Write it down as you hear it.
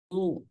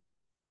Oh,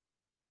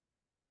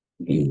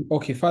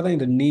 okay, Father, in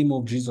the name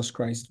of Jesus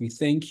Christ, we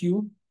thank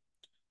you.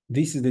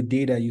 This is the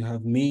day that you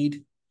have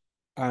made,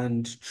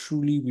 and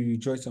truly we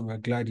rejoice and we're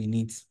glad in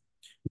it.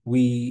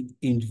 We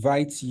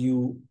invite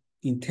you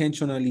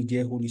intentionally,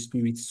 dear Holy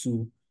Spirit,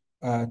 to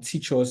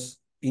teach us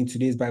in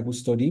today's Bible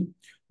study.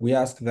 We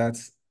ask that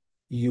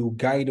you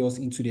guide us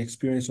into the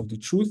experience of the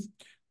truth.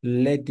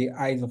 Let the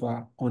eyes of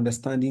our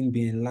understanding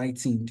be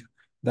enlightened,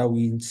 that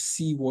we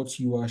see what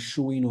you are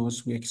showing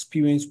us, we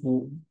experience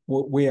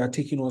where you are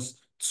taking us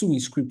to in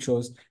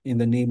scriptures in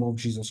the name of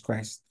Jesus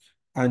Christ.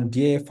 And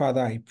dear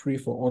Father, I pray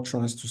for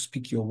utterance to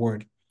speak your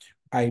word.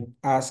 I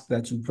ask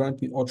that you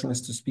grant me utterance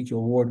to speak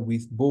your word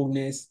with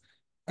boldness,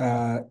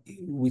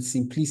 with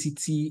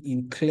simplicity,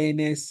 in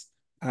clearness,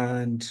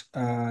 and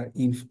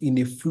in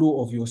the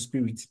flow of your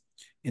spirit,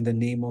 in the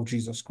name of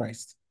Jesus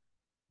Christ.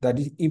 That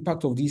the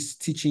impact of this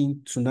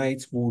teaching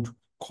tonight would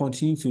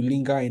continue to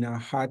linger in our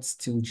hearts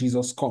till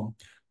Jesus come.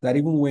 That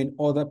even when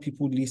other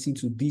people listen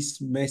to this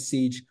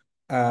message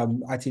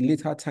at a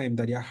later time,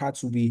 that their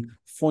hearts will be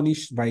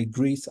furnished by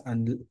grace,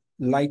 and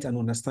light and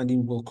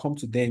understanding will come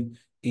to them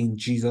in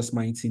Jesus'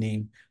 mighty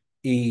name.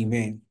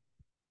 Amen.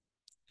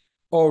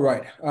 All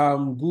right.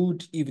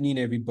 Good evening,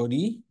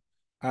 everybody,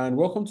 and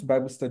welcome to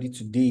Bible study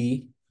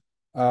today.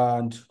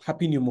 And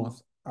happy new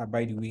month,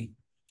 by the way.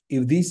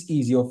 If this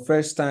is your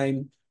first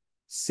time,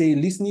 say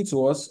listening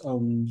to us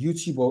on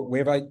YouTube or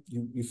wherever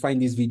you find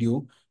this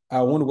video,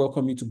 I want to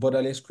welcome you to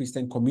Borderless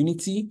Christian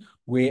Community.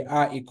 We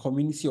are a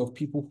community of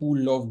people who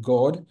love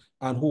God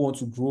and who want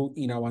to grow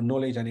in our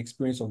knowledge and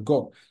experience of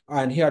God.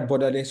 And here at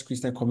Borderless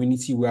Christian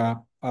Community,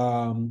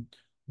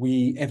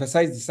 we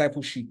emphasize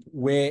discipleship,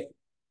 where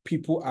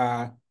people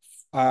are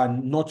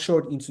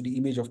nurtured into the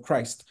image of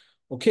Christ.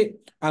 Okay,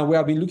 and we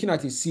have been looking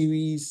at a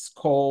series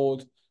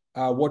called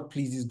What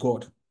Pleases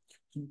God.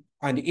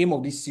 And the aim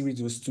of this series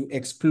was to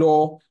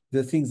explore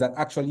the things that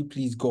actually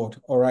please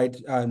God, all right?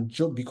 And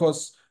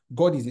because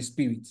God is a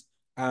spirit.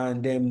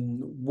 And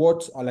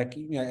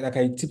like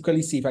I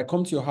typically say, if I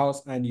come to your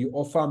house and you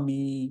offer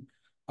me,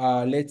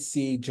 let's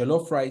say,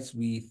 jollof rice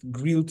with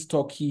grilled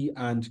turkey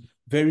and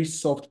very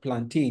soft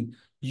plantain,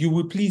 you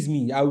will please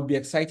me. I will be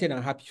excited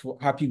and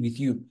happy with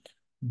you.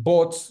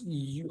 But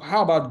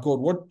how about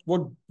God?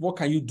 What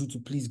can you do to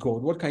please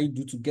God? What can you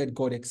do to get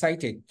God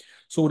excited?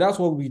 So that's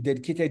what we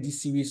dedicated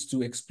this series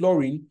to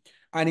exploring,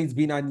 and it's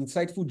been an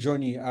insightful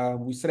journey.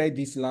 We started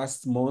this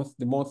last month,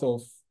 the month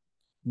of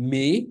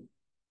May,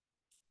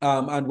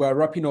 and we're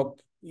wrapping up.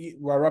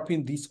 We're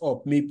wrapping this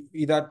up, maybe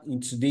either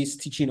in today's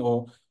teaching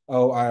or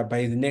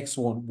by the next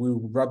one.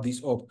 We'll wrap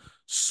this up.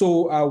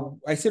 So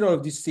I said all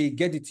of this to say,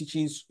 get the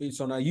teachings. It's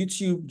on our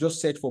YouTube.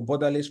 Just search for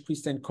Borderless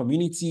Christian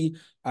Community,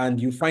 and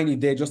you find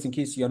it there. Just in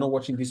case you're not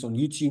watching this on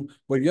YouTube,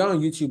 but if you're on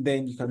YouTube,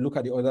 then you can look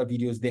at the other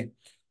videos there.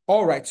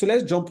 All right, so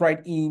let's jump right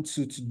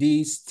into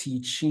today's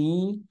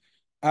teaching.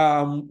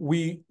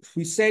 We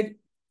said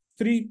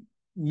three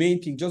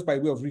main things, just by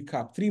way of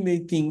recap, three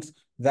main things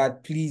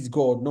that please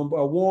God.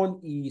 Number one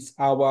is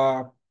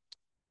um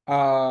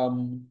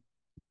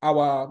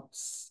our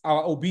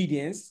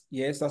obedience.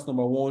 Yes, that's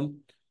number one.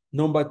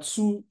 Number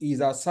two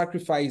is our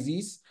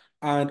sacrifices.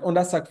 And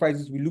under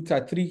sacrifices, we looked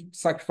at three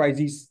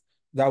sacrifices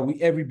that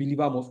every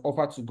believer must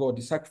offer to God: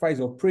 the sacrifice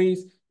of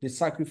praise, the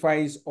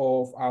sacrifice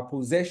of our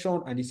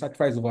possession, and the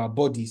sacrifice of our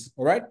bodies.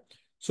 All right.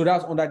 So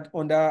that's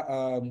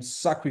under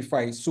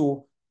sacrifice.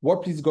 So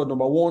what pleases God?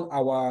 Number one,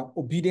 our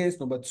obedience.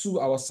 Number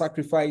two, our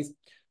sacrifice.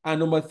 And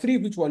number three,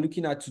 which we're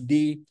looking at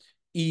today,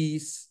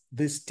 is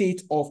the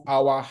state of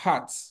our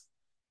hearts.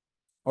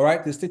 All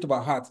right, the state of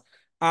our hearts.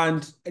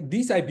 And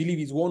this, I believe,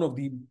 is one of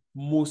the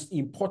most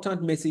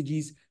important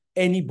messages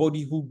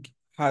anybody who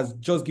has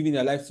just given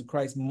their life to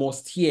Christ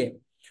must hear.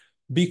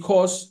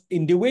 Because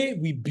in the way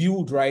we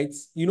build, right,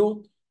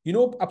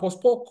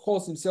 Apostle Paul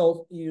calls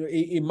himself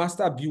a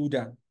master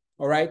builder.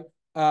 All right.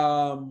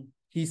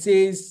 He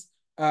says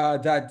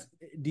that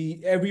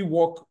the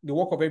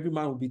work of every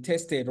man will be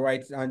tested,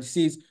 right? And he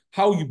says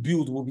how you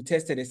build will be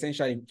tested,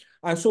 essentially.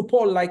 And so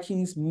Paul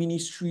likens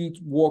ministry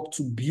work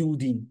to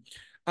building.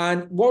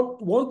 And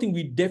one thing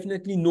we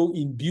definitely know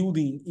in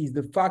building is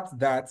the fact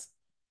that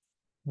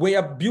when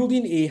you're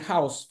building a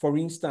house, for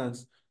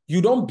instance,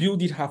 you don't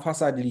build it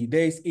haphazardly.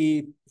 There's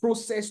a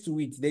process to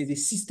it. There's a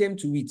system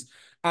to it.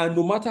 And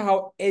no matter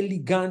how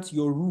elegant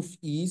your roof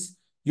is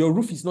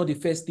not the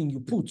first thing you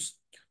put.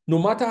 No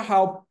matter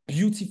how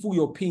beautiful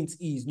your paint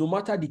is, no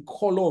matter the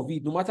color of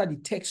it, no matter the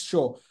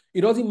texture,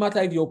 it doesn't matter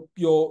if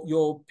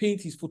your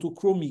paint is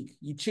photochromic.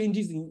 It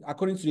changes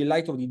according to the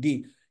light of the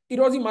day. It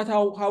doesn't matter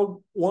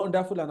how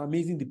wonderful and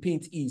amazing the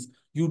paint is.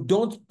 You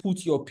don't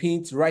put your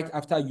paint right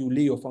after you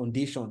lay your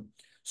foundation.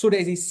 So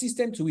there's a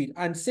system to it.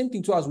 And same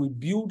thing too, as we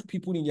build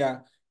people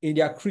in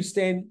their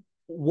Christian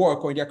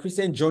work or in their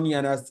Christian journey,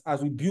 and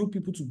as we build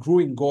people to grow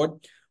in God,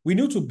 we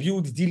need to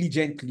build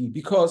diligently,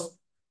 because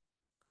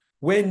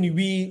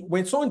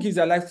when someone gives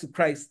their life to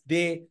Christ,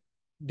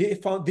 the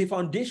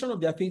foundation of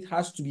their faith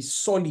has to be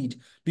solid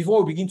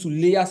before we begin to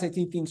layer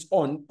certain things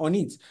on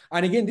it.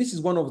 And again, this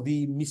is one of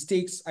the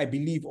mistakes, I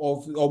believe,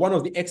 or one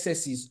of the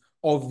excesses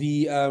of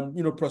the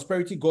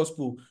prosperity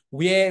gospel,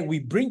 where we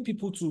bring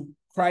people to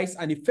Christ,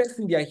 and the first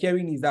thing they are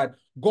hearing is that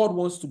God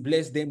wants to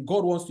bless them,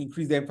 God wants to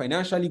increase them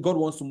financially, God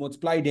wants to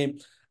multiply them.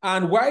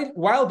 And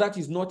while that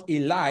is not a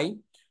lie,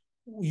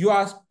 you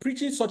are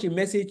preaching such a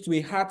message to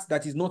a heart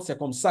that is not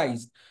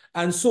circumcised.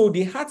 And so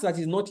the heart that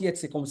is not yet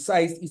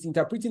circumcised is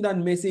interpreting that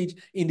message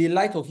in the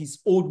light of his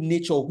old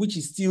nature, which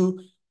is still,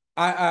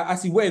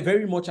 as it were,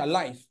 very much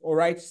alive. All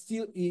right.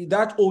 Still,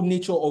 that old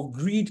nature of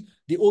greed,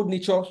 the old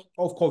nature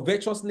of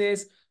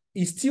covetousness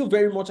is still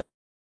very much.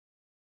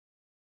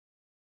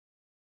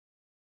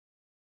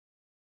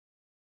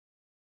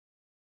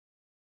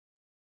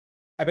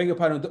 I beg your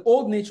pardon. The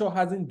old nature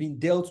hasn't been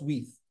dealt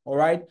with. All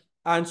right.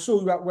 And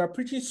so we're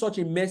preaching such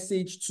a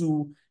message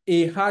to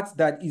a heart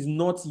that is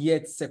not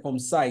yet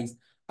circumcised.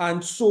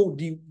 And so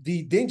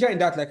the danger in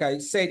that, like I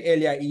said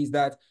earlier, is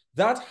that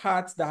that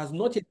heart that has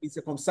not yet been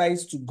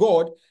circumcised to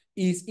God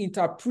is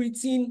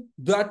interpreting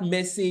that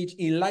message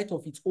in light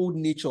of its old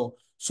nature.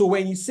 So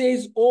when he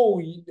says,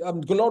 oh,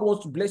 the Lord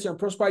wants to bless you and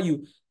prosper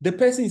you, the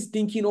person is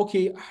thinking,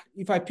 okay,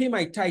 if I pay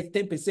my tithe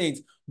 10%,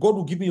 God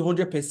will give me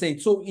 100%.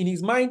 So in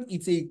his mind,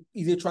 it's a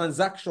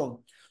transaction.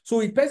 So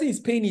the person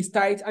is paying his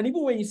tithe, and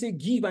even when you say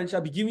give and it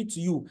shall be given to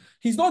you,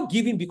 he's not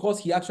giving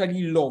because he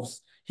actually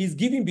loves. He's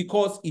giving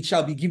because it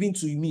shall be given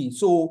to me.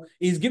 So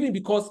he's giving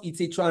because it's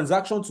a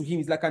transaction to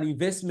him. It's like an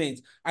investment.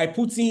 I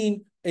put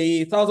in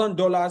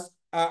 $1,000.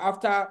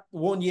 After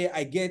 1 year,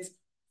 I get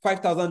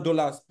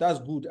 $5,000. That's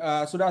good.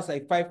 So that's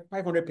like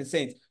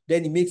 500%.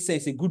 Then it makes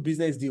sense. A good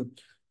business deal.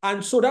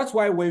 And so that's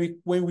why when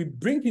we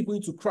bring people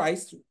into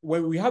Christ,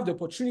 when we have the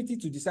opportunity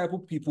to disciple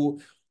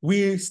people,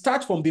 we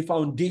start from the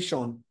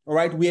foundation. All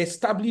right, we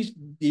establish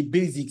the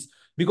basics,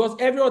 because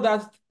every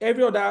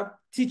other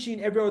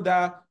teaching, every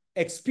other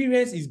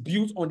experience is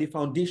built on the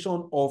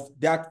foundation of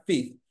that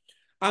faith.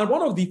 And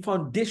one of the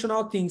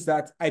foundational things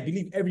that I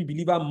believe every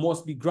believer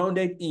must be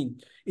grounded in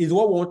is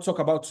what we want to talk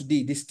about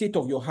today: the state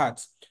of your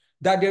heart.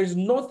 That there is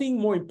nothing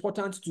more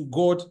important to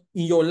God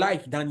in your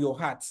life than your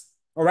heart.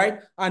 All right.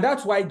 And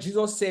that's why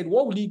Jesus said,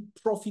 what will it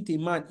profit a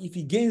man if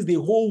he gains the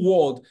whole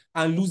world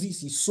and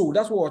loses his soul?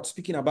 That's what we're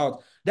speaking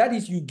about. That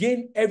is, you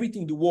gain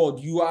everything in the world.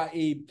 You are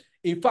in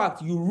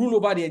fact, you rule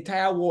over the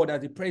entire world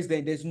as a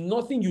president. There's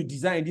nothing you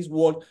desire in this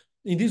world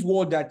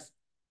that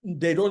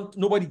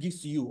nobody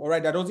gives to you. All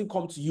right. That doesn't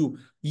come to you.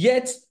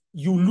 Yet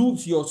you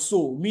lose your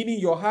soul, meaning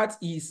your heart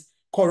is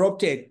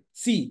corrupted.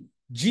 See,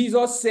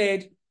 Jesus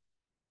said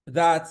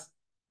that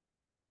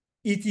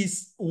it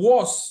is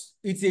worse.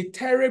 It's a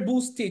terrible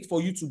state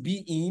for you to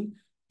be in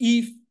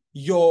if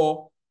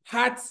your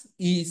heart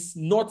is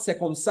not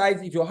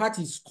circumcised, if your heart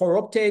is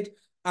corrupted,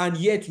 and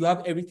yet you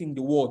have everything in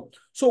the world.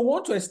 So I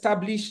want to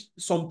establish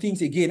some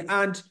things again.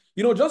 And,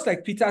 just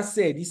like Peter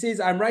said, he says,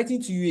 I'm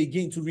writing to you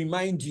again to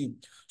remind you.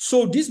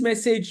 So this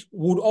message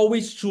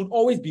should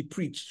always be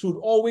preached, should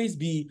always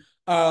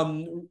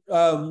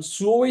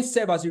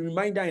serve as a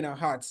reminder in our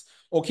hearts,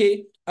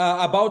 okay,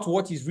 about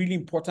what is really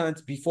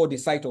important before the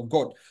sight of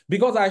God.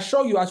 Because I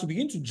assure you, as you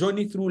begin to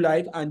journey through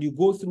life and you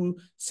go through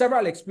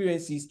several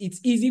experiences, it's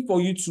easy for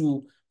you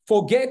to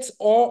forget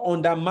or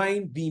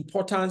undermine the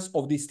importance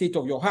of the state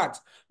of your heart,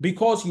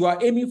 because you are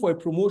aiming for a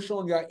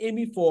promotion, you are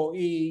aiming for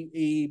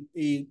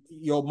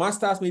your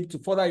master's, maybe to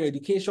further your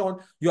education,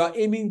 you are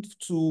aiming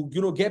to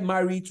get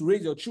married, to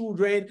raise your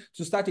children,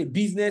 to start a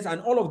business, and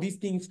all of these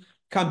things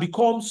can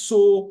become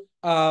so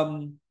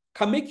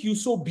can make you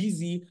so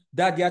busy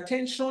that the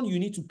attention you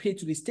need to pay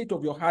to the state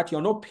of your heart,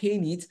 you're not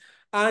paying it.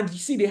 And you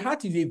see, the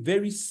heart is a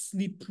very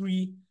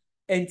slippery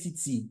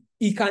entity.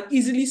 It can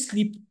easily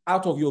slip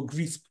out of your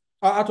grasp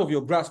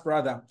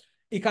rather.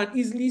 It can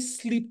easily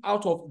slip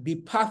out of the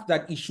path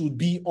that it should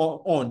be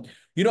on.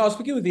 I was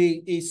speaking with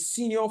a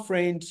senior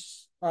friend,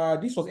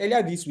 this was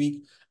earlier this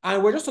week,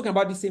 and we're just talking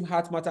about the same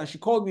heart matter. And she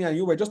called me, and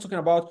you were just talking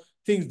about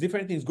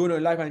different things going on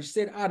in life. And she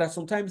said, that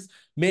sometimes,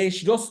 man,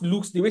 she just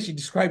looks, the way she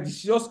described it,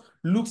 she just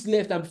looks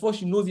left, and before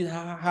she knows it,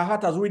 her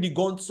heart has already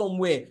gone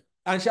somewhere.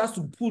 And she has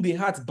to pull the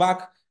heart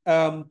back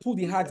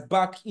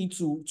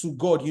into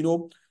God,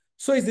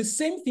 So it's the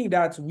same thing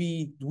that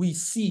we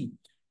see.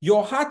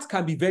 Your heart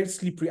can be very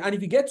slippery. And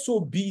if you get so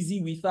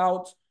busy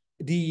without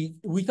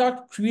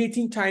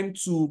creating time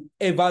to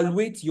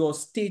evaluate your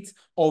state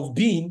of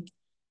being,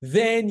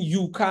 then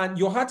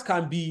your heart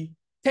can be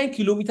 10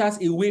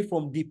 kilometers away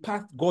from the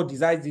path God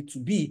desires it to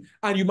be.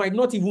 And you might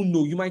not even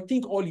know. You might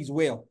think all is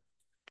well.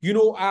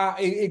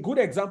 A good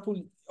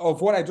example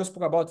of what I just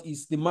spoke about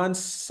is the man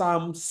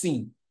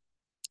Samson.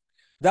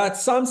 That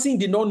Samson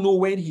did not know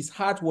when his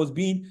heart was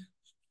being,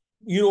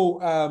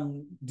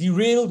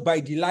 derailed by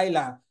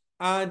Delilah.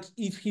 And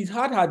if his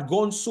heart had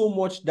gone so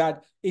much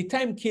that a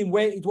time came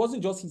where it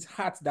wasn't just his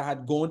heart that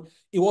had gone,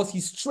 it was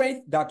his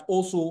strength that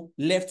also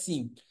left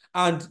him.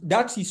 And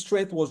that his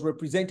strength was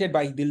represented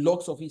by the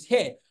locks of his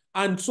hair.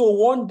 And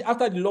so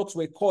after the locks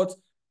were cut,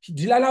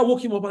 Delilah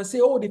woke him up and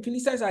said, oh, the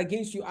Philistines are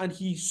against you. And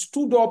he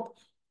stood up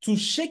to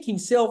shake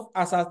himself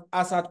as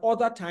at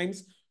other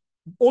times,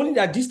 only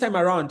that this time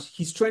around,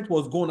 his strength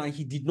was gone and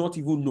he did not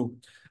even know.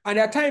 And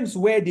there are times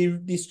where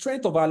the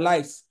strength of our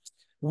lives,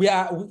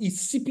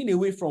 it's seeping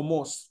away from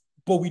us,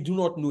 but we do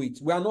not know it.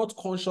 We are not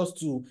conscious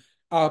to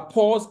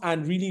pause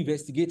and really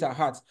investigate our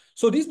hearts.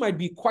 So this might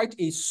be quite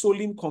a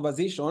solemn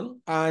conversation,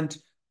 and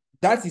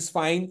that is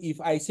fine. If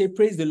I say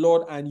praise the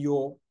Lord and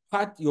your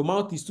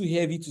mouth is too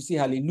heavy to say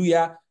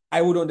hallelujah,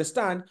 I would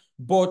understand.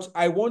 But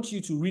I want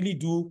you to really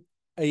do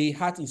a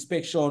heart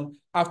inspection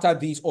after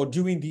this or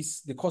during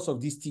the course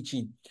of this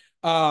teaching.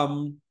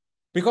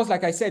 Because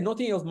like I said,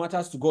 nothing else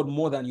matters to God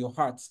more than your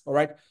heart. All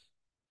right.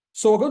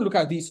 So we're going to look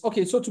at this.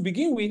 Okay, so to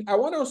begin with, I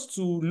want us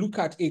to look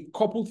at a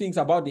couple things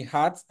about the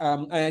heart.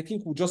 And I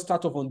think we'll just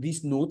start off on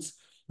these notes.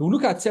 We'll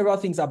look at several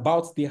things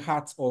about the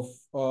heart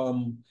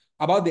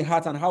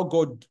and how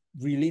God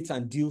relates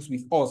and deals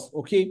with us.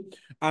 Okay,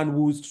 and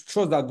we'll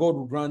trust that God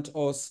will grant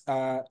us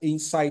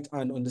insight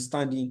and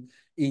understanding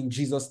in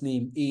Jesus'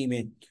 name.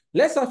 Amen.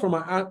 Let's start from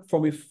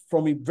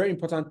a very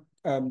important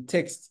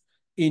text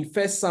in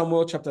 1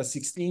 Samuel chapter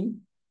 16.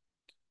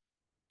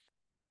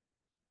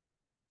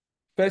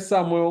 1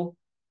 Samuel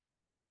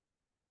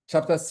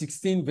chapter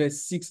 16,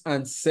 verse 6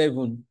 and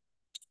 7.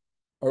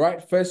 All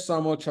right, 1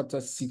 Samuel chapter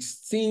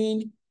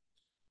 16,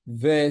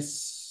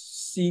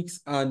 verse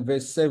 6 and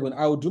verse 7.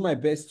 I will do my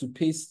best to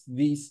paste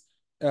the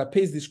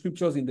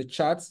scriptures in the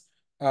chat,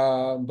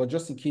 but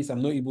just in case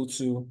I'm not able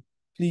to,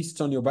 please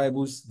turn your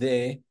Bibles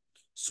there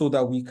so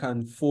that we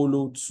can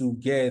follow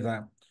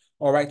together.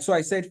 All right, so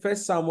I said 1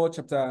 Samuel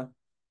chapter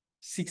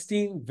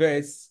 16,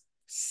 verse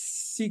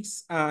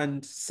 6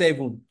 and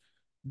 7.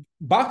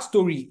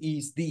 Backstory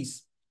is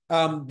this.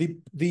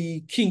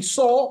 The King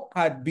Saul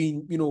had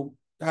been,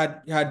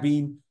 had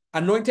been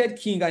anointed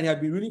king, and he had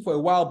been ruling for a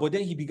while, but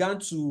then he began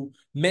to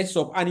mess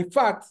up. And in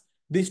fact,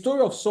 the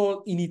story of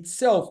Saul in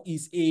itself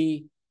is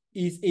a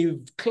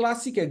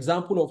classic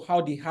example of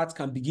how the heart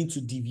can begin to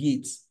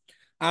deviate.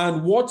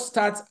 And what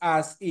starts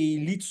as a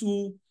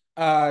little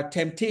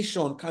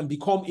temptation can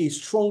become a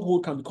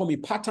stronghold, can become a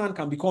pattern,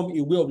 can become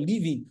a way of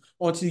living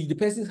until the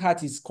person's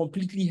heart is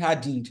completely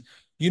hardened.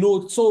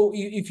 So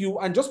if you,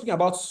 and just speaking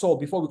about Saul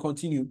before we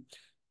continue,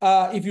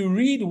 if you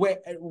read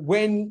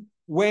when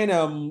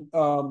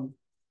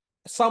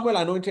Samuel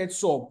anointed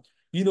Saul,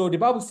 the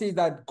Bible says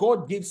that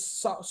God gave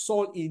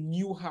Saul a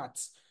new heart.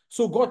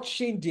 So God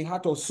changed the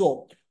heart of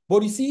Saul.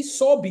 But you see,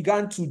 Saul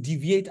began to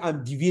deviate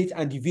and deviate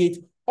and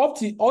deviate up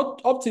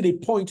to the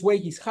point where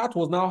his heart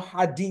was now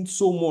hardened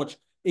so much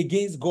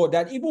against God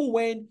that even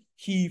when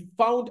he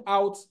found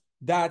out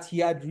that he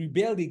had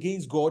rebelled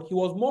against God, he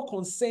was more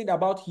concerned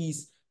about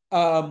his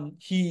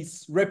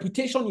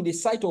reputation in the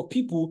sight of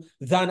people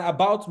than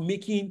about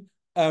making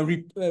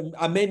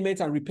amendments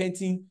and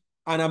repenting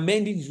and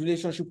amending his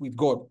relationship with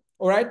God.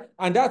 All right.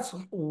 And that's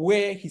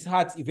where his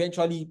heart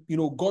eventually,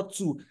 got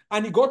to.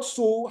 And it got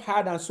so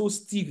hard and so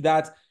stiff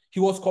that he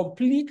was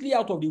completely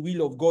out of the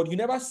will of God. You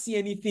never see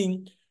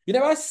anything. You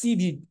never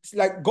see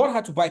God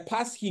had to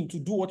bypass him to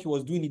do what he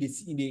was doing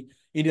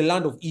in the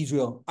land of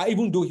Israel,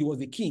 even though he was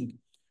the king.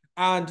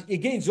 And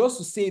again, just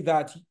to say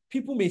that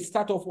people may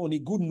start off on a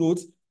good note,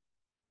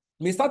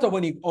 may start off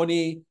on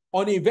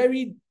a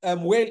very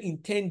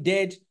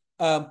well-intended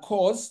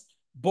cause,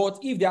 but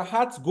if their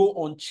hearts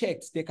go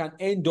unchecked, they can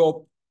end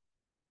up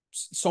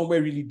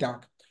somewhere really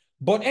dark.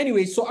 But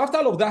anyway, so after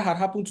all of that had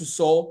happened to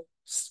Saul,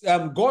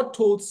 God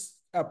told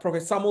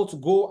Prophet Samuel to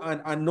go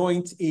and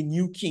anoint a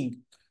new king.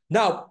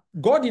 Now,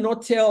 God did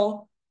not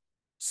tell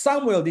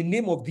Samuel the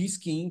name of this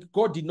king.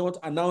 God did not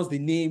announce the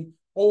name.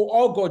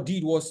 All God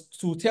did was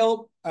to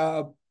tell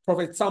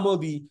Prophet Samuel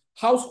the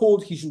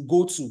household he should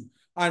go to.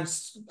 And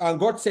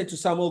God said to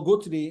Samuel, go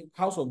to the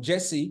house of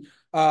Jesse.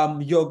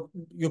 You're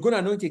going to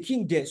anoint a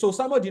king there. So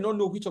Samuel did not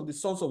know which of the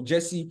sons of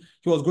Jesse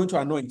he was going to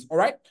anoint. All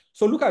right.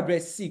 So look at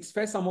verse 6,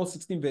 1 Samuel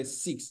 16,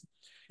 verse 6.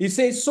 It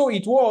says, so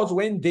it was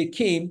when they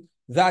came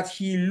that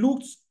he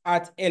looked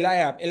at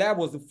Eliab. Eliab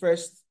was the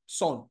first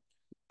son.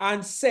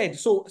 And said,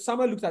 so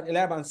Samuel looked at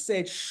Eliab and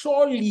said,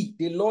 surely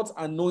the Lord's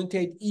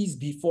anointed is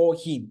before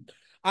him.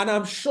 And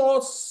I'm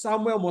sure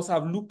Samuel must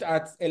have looked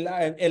at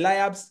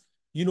Eliab's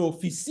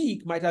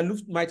physique, might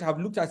have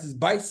looked at his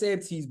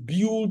biceps, his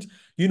build.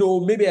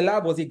 Maybe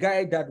Eliab was a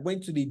guy that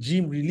went to the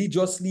gym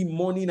religiously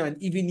morning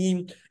and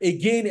evening.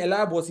 Again,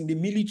 Eliab was in the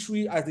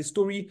military, as the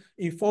story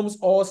informs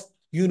us,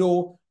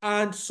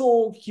 and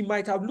so he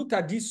might have looked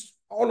at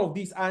all of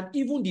this, and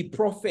even the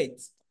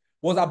prophet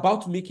was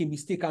about to make a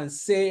mistake and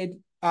said,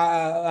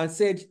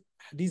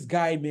 this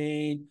guy,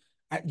 man,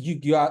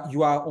 you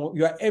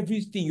are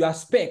everything, you are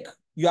spec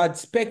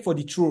for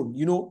the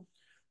throne,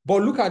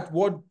 But look at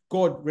what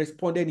God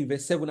responded in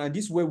verse 7, and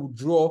this is where we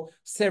draw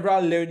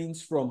several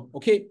learnings from.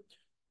 Okay.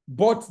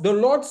 But the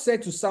Lord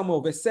said to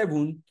Samuel, verse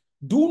 7,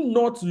 do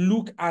not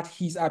look at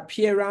his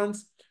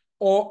appearance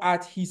or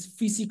at his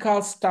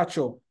physical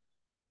stature.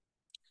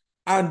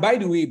 And by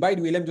the way, let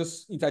me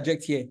just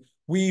interject here.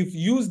 We've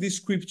used this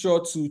scripture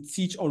to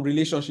teach on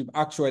relationship,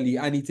 actually,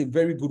 and it's a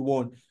very good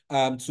one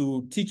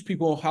to teach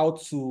people how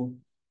to.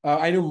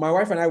 I know my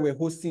wife and I were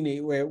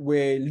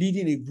we're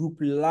leading a group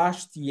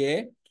last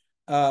year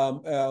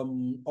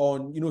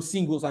on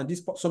singles, and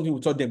this something we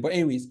taught them. But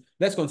anyways,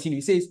 let's continue.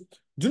 It says,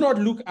 Do not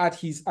look at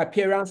his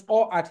appearance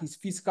or at his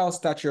physical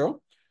stature,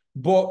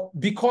 but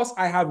because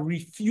I have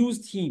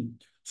refused him.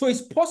 So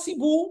it's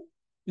possible,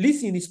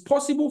 listen, it's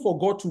possible for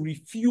God to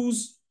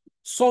refuse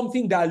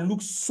something that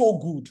looks so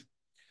good.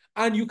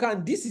 And you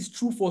can, this is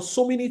true for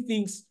so many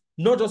things,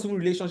 not just in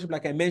relationship,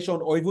 like I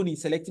mentioned, or even in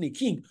selecting a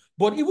king,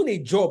 but even a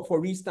job,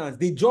 for instance,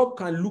 the job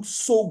can look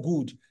so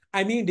good.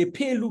 I mean, the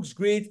pay looks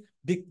great.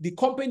 The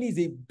company is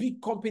a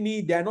big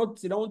company. They don't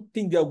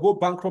think they'll go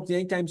bankrupt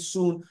anytime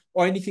soon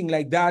or anything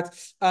like that.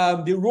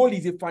 The role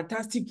is a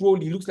fantastic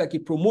role. It looks like a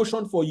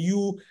promotion for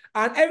you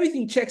and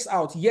everything checks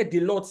out. Yet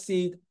the Lord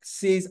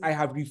says, I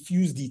have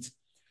refused it.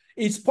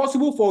 It's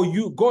possible for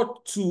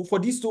for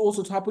this to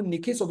also to happen in the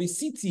case of a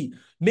city.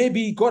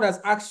 Maybe God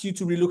has asked you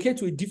to relocate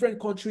to a different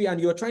country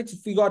and you're trying to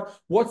figure out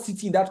what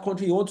city in that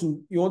country you want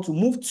to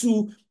move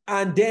to.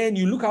 And then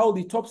you look at all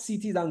the top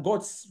cities and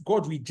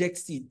God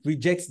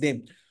rejects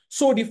them.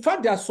 So the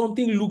fact that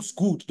something looks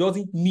good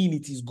doesn't mean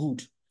it is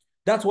good.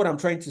 That's what I'm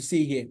trying to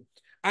say here.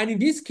 And in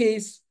this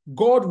case,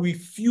 God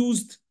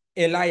refused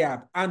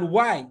Eliab. And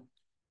why?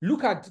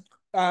 Look at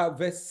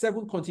verse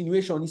 7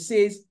 continuation. It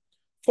says,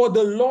 for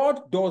the Lord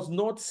does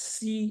not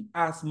see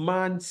as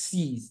man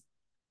sees.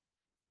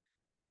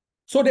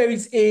 So there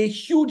is a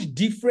huge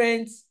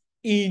difference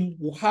in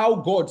how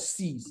God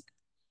sees,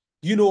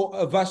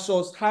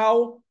 versus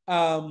how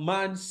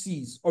man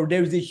sees, or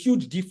there is a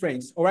huge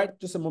difference. All right,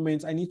 just a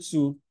moment. I need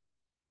to,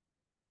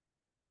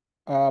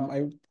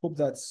 I hope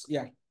that's,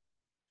 yeah.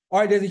 All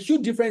right, there's a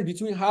huge difference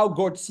between how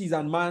God sees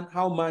and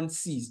how man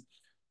sees.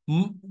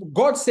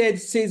 God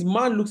says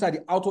man looks at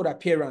the outward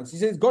appearance. He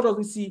says God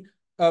doesn't see,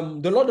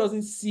 the Lord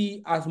doesn't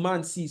see as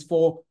man sees,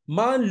 for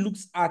man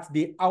looks at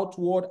the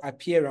outward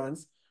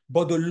appearance,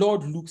 but the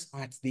Lord looks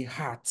at the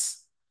heart.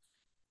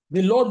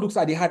 The Lord looks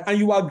at the heart. And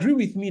you agree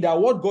with me that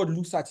what God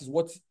looks at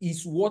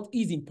is what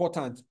is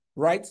important,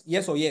 right?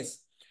 Yes or yes?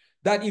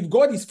 That if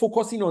God is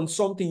focusing on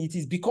something, it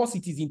is because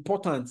it is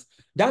important.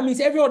 That means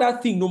every other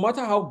thing, no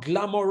matter how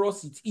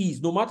glamorous it is,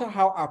 no matter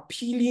how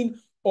appealing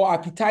or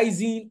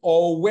appetizing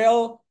or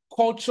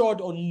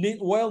well-cultured or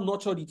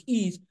well-nurtured it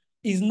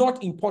is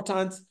not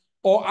important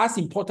or as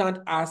important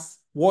as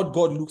what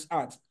God looks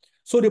at.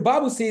 So the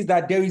Bible says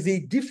that there is a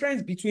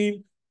difference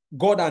between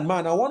God and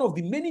man. And one of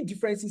the many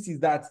differences is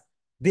that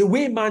the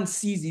way man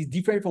sees is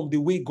different from the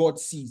way God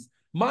sees.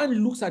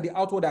 Man looks at the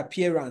outward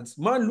appearance.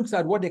 Man looks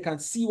at what they can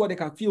see, what they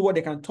can feel, what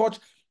they can touch,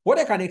 what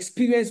they can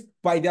experience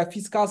by their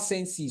physical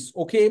senses,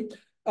 okay?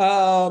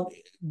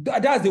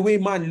 That's the way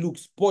man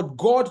looks. But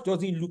God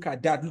doesn't look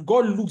at that.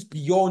 God looks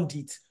beyond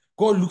it.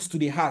 God looks to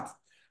the heart.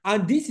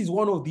 And this is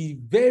one of the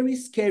very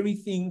scary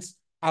things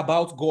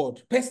about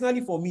God.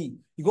 Personally, for me,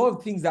 one of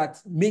the things that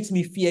makes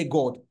me fear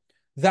God,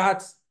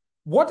 that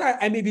what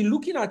I may be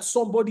looking at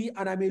somebody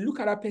and I may look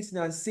at that person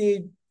and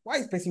say, why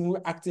is person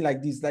acting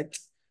like this? Like,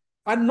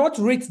 and not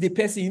rate the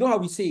person. You know how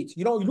we say it.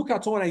 You look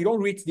at someone and you don't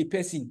rate the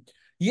person.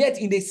 Yet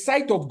in the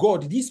sight of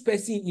God, this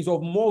person is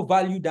of more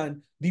value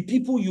than the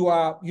people you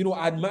are,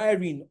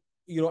 admiring,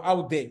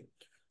 out there.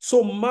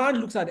 So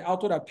man looks at the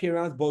outward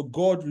appearance, but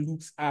God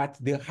looks at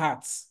the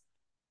heart.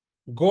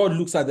 God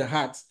looks at the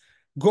heart.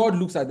 God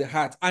looks at the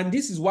heart. And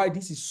this is why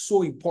this is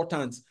so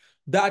important,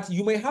 that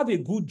you may have a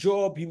good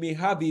job, you may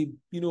have a,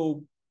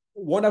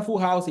 wonderful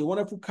house, a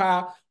wonderful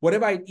car,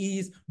 whatever it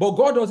is, but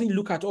God doesn't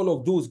look at all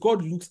of those.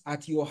 God looks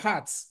at your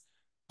heart.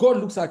 God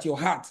looks at your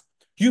heart.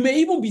 You may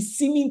even be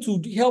seeming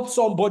to help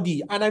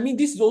somebody. And I mean,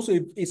 this is also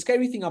a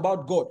scary thing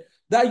about God,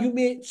 that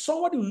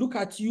somebody will look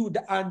at you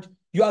and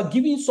you are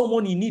giving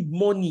someone in need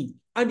money,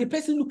 and the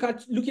person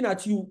looking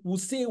at you will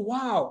say,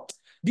 wow,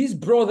 this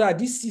brother,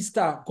 this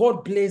sister,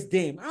 God bless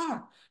them.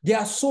 They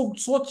are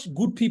such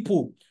good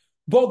people.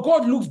 But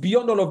God looks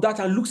beyond all of that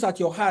and looks at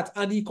your heart,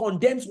 and he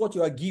condemns what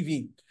you are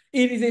giving.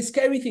 It is a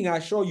scary thing, I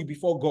assure you,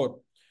 before God,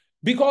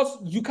 because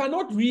you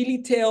cannot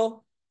really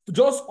tell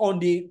just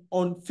on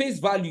face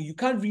value. You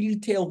can't really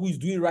tell who is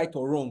doing right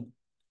or wrong.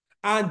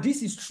 And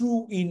this is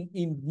true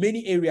in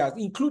many areas,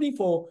 including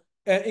for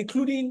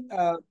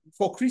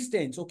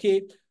Christians,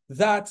 okay?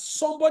 That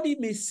somebody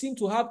may seem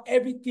to have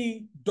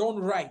everything done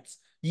right,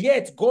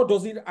 yet God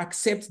doesn't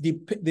accept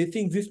the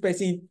things this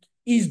person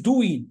is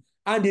doing.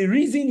 And the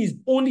reason is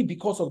only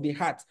because of the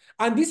heart.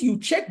 And this, you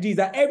check this,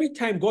 that every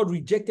time God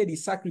rejected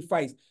his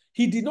sacrifice,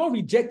 he did not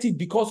reject it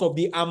because of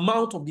the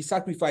amount of the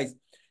sacrifice.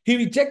 He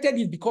rejected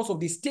it because of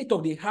the state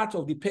of the heart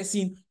of the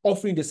person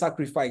offering the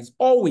sacrifice.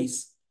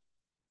 Always.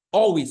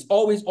 Always,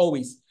 always,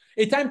 always.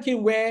 A time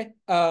came where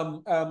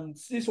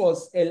this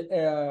was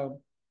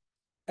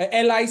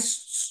Eli's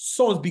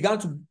sons began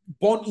to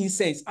burn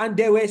incense, and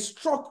they were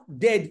struck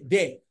dead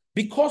there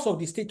because of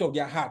the state of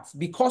their hearts,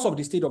 because of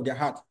the state of their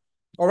heart.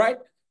 All right.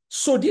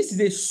 So this is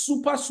a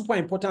super, super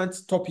important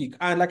topic.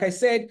 And like I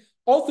said,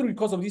 all through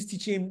because of this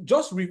teaching,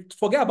 just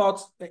forget about,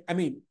 I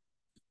mean,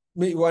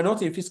 we're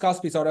not in a physical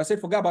space. I would have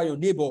said, forget about your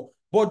neighbor,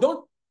 but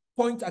don't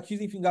point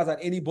accusing fingers at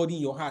anybody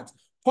in your heart.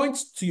 Point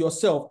to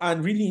yourself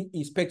and really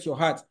inspect your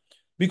heart,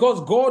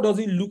 because God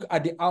doesn't look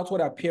at the outward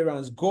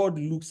appearance. God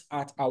looks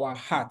at our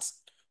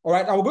hearts. All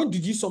right, I'm going to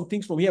do some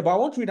things from here, but I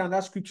want to read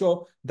another scripture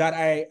that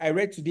I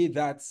read today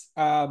that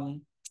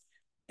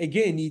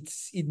again it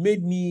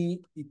made me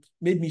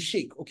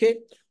shake. Okay,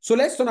 so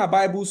let's turn our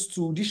Bibles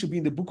to, this should be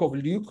in the book of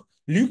Luke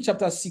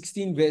chapter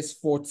 16 verse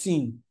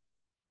 14.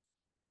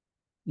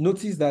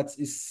 Notice that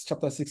it's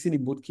chapter 16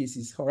 in both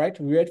cases. All right,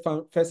 we read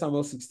 1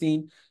 Samuel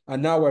 16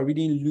 and now we're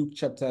reading Luke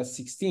chapter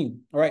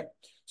 16. All right,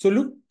 so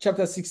Luke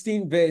chapter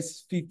 16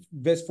 verse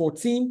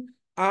 14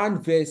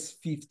 and verse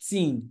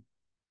 15.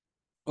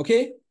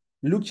 Okay,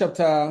 Luke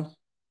chapter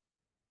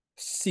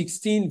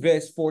 16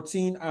 verse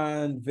 14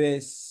 and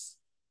verse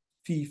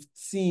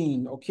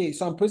 15. Okay,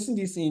 so I'm posting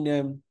this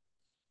in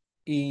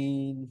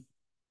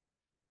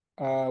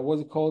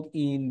what's it called,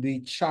 in the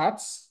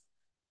charts.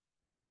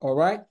 All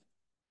right,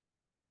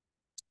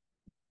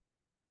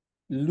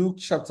 Luke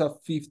chapter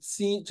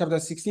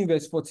 16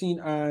 verse 14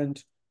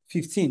 and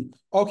 15.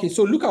 Okay,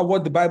 so look at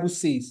what the Bible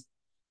says.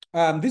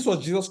 This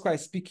was Jesus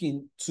Christ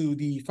speaking to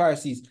the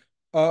Pharisees.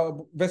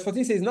 Verse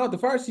 14 says, now the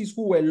Pharisees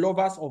who were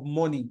lovers of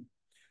money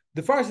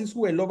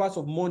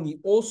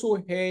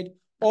also heard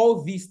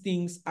all these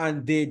things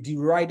and they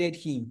derided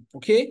him.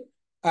 Okay.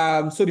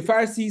 So the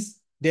Pharisees,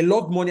 they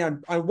loved money,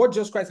 and what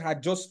Jesus Christ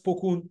had just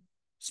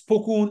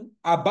spoken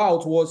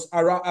about was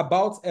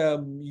about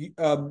you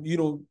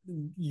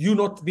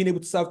not being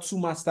able to serve two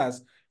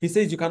masters. He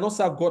says you cannot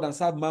serve God and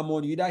serve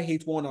mammon. You either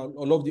hate one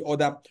or love the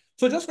other.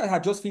 So Jesus Christ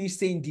had just finished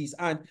saying this,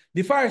 and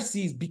the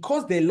Pharisees,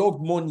 because they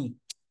loved money,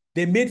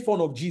 they made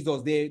fun of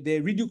Jesus.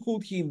 They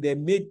ridiculed him. They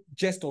made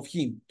jest of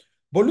him.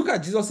 But look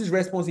at Jesus'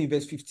 response in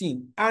verse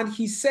 15. And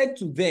he said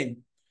to them,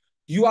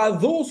 you are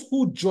those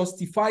who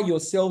justify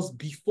yourselves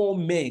before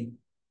men,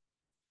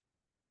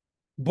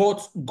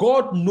 but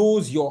God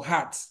knows your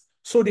hearts.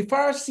 So the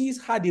Pharisees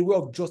had a way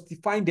of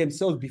justifying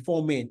themselves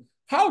before men.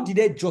 How did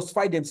they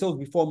justify themselves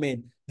before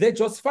men? They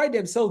justified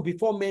themselves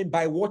before men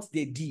by what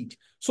they did.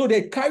 So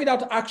they carried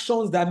out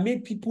actions that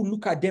made people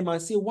look at them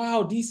and say,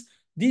 wow, this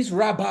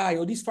rabbi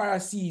or this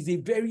Pharisee is a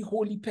very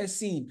holy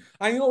person.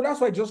 And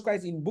that's why Jesus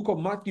Christ in the book of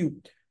Matthew,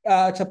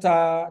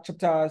 chapter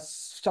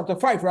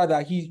 5,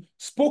 rather, he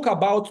spoke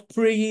about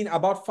praying,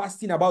 about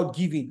fasting, about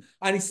giving.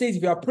 And he says,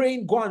 if you are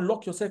praying, go and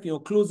lock yourself in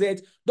your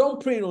closet.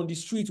 Don't pray on the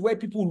street where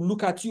people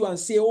look at you and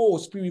say, oh,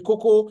 Spirit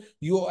Coco,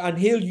 and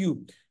hail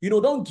you.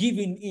 Don't give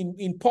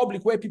in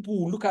public where people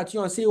will look at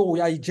you and say, oh,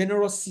 you are a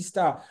generous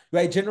sister, you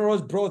are a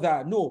generous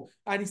brother. No.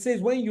 And he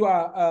says, when you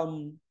are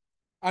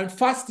and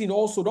fasting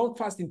also, don't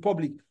fast in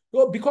public.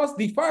 No, because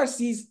the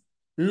Pharisees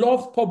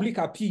loved public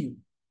appeal.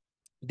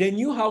 They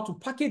knew how to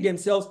package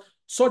themselves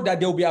so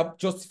that they'll be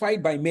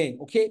justified by men.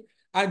 Okay.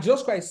 And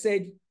Jesus Christ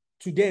said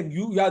to them,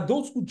 you are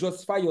those who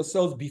justify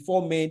yourselves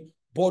before men,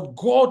 but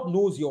God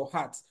knows your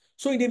hearts.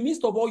 So in the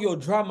midst of all your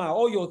drama,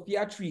 all your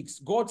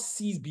theatrics, God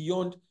sees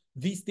beyond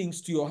these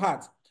things to your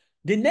heart.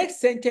 The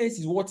next sentence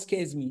is what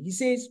scares me. He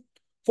says,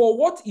 for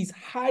what is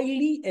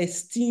highly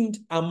esteemed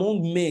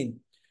among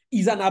men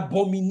is an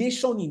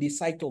abomination in the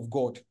sight of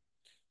God.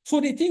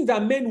 So the things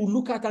that men will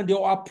look at and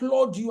they'll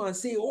applaud you and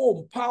say,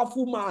 oh,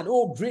 powerful man,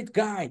 oh, great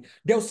guy.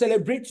 They'll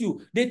celebrate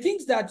you. The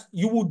things that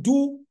you will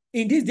do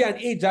in this day and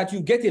age that you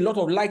get a lot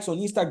of likes on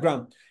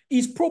Instagram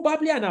is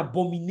probably an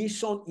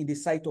abomination in the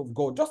sight of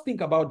God. Just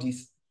think about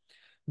this.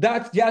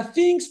 That there are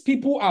things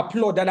people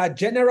applaud that are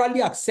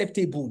generally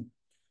acceptable,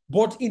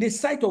 but in the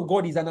sight of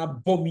God is an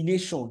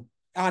abomination.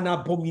 An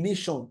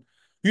abomination.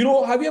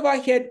 Have you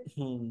ever heard,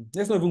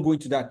 let's not even go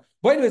into that.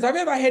 But anyways, have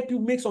you ever heard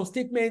people make some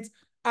statements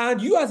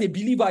and you as a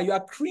believer, you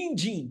are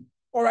cringing?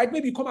 All right,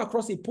 maybe you come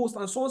across a post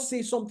and someone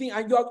says something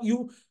and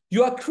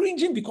you are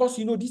cringing because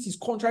this is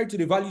contrary to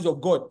the values of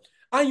God.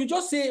 And you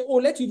just say, oh,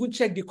 let's even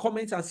check the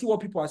comments and see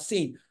what people are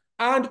saying.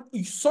 And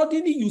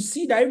suddenly you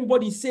see that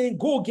everybody is saying,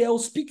 go girl,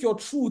 speak your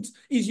truth.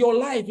 It's your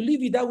life,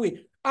 live it that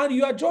way. And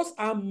you are just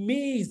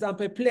amazed and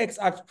perplexed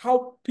at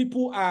how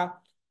people are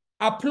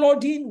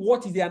applauding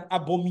what is an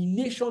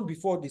abomination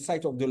before the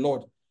sight of the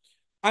Lord.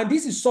 And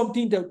this is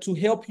something to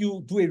help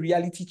you do a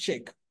reality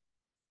check.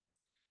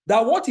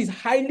 That what is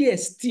highly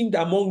esteemed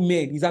among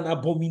men is an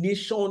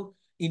abomination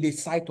in the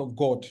sight of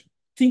God.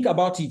 Think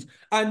about it.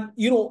 And,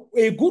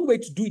 a good way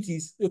to do it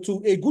is,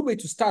 a good way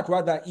to start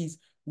rather is,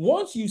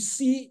 once you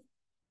see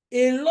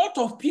a lot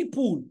of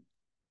people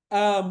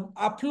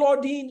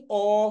applauding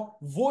or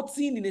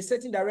voting in a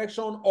certain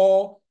direction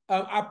or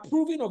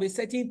approving of a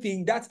certain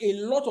thing, that's a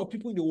lot of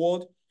people in the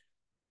world,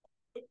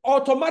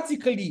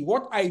 automatically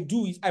what I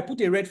do is I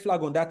put a red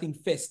flag on that thing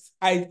first.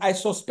 I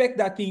suspect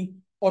that thing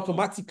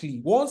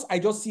automatically. Once I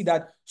just see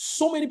that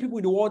so many people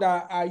in the world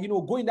are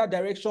going that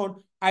direction,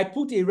 I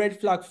put a red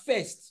flag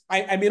first.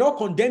 I may not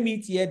condemn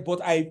it yet,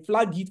 but I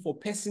flag it for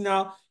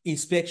personal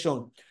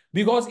inspection.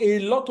 Because a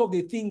lot of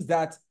the things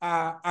that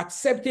are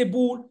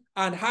acceptable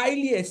and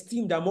highly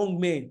esteemed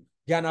among men,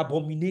 they're an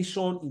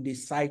abomination in the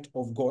sight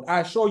of God. I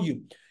assure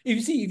you.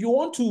 If you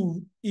want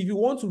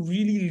to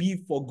really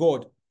live for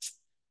God,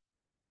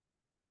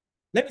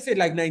 let me say it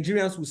like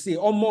Nigerians will say,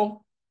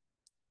 Omo,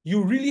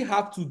 you really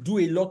have to do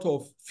a lot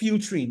of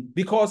filtering,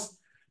 because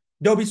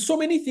there'll be so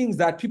many things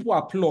that people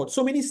applaud,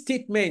 so many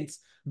statements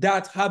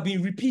that have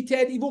been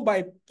repeated even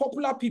by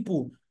popular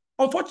people.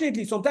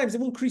 Unfortunately, sometimes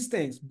even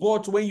Christians.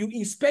 But when you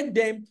inspect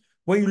them,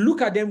 when you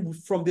look at them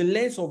from the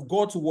lens of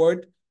God's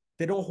word,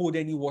 they don't hold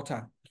any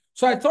water.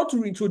 So I thought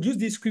to introduce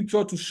this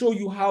scripture to show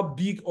you how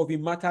big of a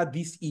matter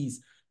this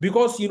is.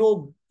 Because,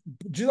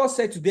 Jesus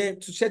said to them,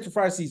 to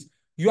Pharisees,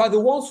 you are the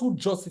ones who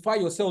justify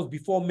yourselves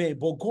before men,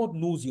 but God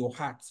knows your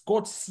hearts.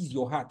 God sees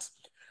your hearts.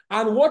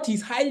 And what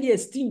is highly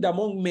esteemed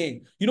among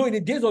men, in the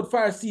days of the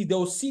Pharisees,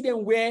 they'll see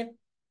them wear,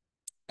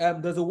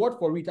 there's a word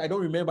for it, I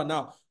don't remember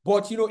now,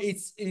 but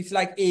it's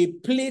like a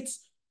plate,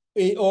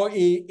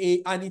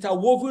 an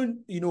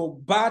interwoven,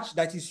 badge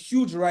that is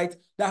huge, right?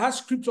 That has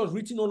scriptures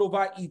written all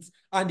over it,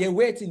 and they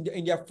wear it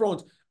in their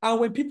front. And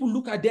when people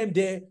look at them,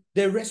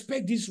 they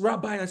respect this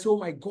rabbi and say, oh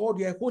my God,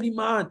 you're a holy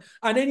man.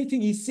 And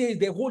anything he says,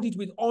 they hold it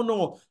with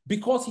honor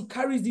because he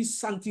carries this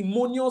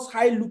sanctimonious,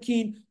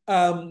 high-looking,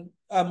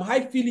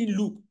 high-feeling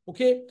look,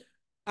 okay?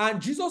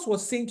 And Jesus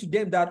was saying to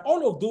them that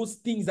all of those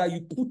things that you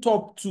put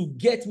up to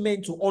get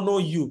men to honor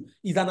you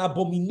is an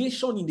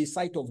abomination in the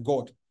sight of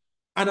God.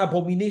 An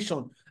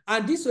abomination.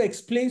 And this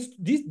explains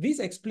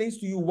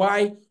to you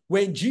why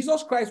when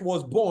Jesus Christ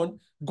was born,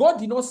 God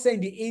did not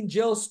send the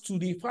angels to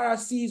the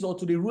Pharisees or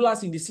to the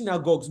rulers in the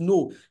synagogues.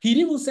 No. He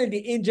didn't even send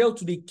the angel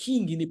to the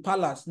king in the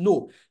palace.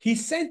 No. He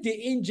sent the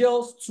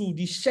angels to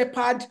the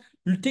shepherd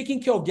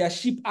taking care of their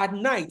sheep at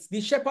night.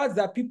 The shepherds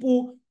that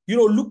people,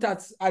 looked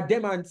at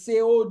them and say,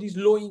 oh, these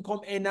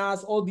low-income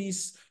earners, all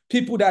these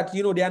people that,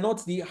 they are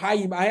not the high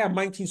and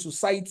mighty in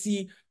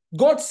society.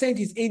 God sent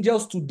his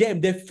angels to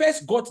them. They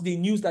first got the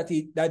news that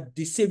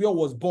the Savior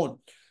was born.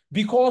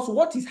 Because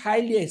what is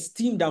highly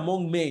esteemed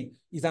among men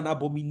is an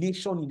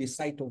abomination in the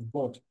sight of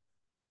God.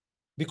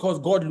 Because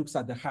God looks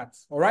at the heart.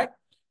 All right?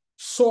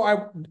 So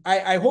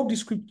I hope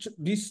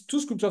these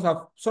two scriptures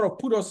have sort of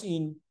put us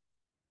in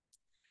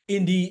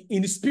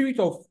the spirit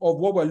of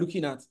what we're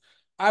looking at.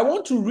 I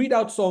want to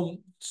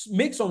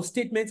make some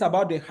statements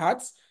about the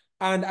heart,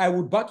 and I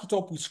would back it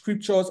up with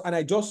scriptures, and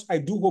I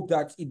do hope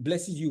that it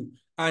blesses you,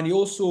 and it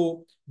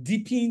also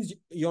deepens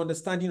your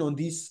understanding on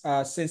this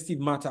sensitive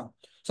matter.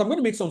 So I'm going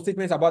to make some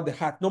statements about the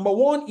heart. Number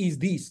one is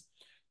this,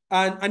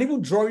 and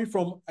even drawing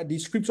from the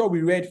scripture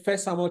we read, 1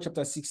 Samuel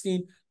chapter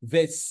 16,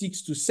 verse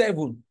 6 to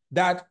 7,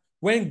 that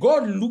when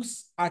God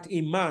looks at a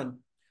man,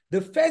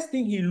 the first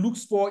thing he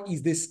looks for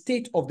is the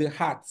state of the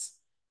heart,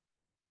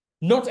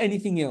 not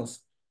anything else.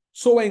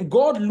 So when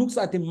God looks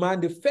at a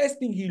man, the first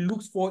thing he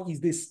looks for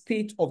is the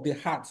state of the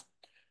heart.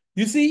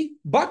 You see,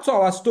 back to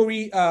our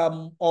story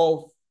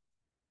of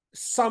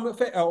Samuel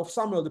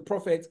the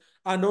prophet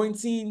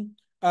anointing,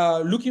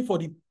 looking for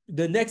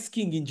the next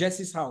king in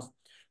Jesse's house.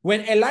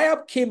 When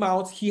Eliab came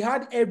out, he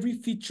had every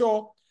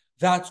feature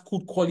that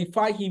could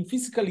qualify him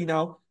physically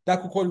now,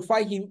 that could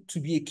qualify him to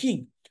be a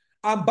king.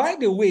 And by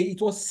the way,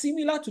 it was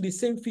similar to the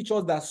same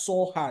features that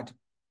Saul had.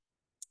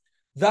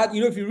 That,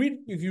 if you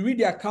read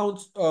the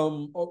account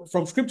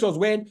from scriptures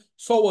when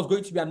Saul was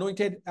going to be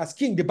anointed as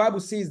king, the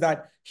Bible says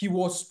that he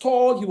was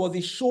tall, he was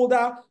a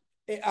shoulder,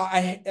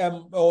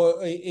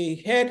 or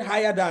a head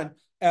higher than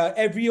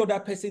every other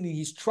person in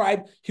his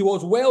tribe. He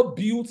was well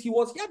built. He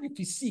had a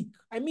physique.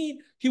 I mean,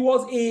 he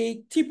was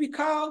a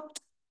typical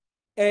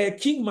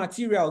king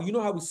material. You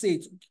know how we say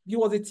it. He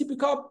was a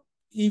typical,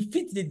 he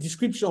fit the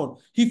description.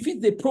 He fit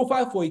the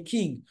profile for a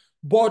king.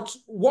 But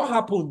what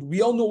happened?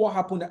 We all know what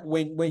happened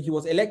when he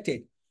was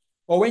elected,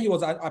 or when he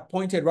was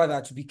appointed,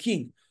 rather, to be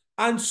king.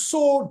 And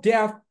so there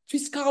are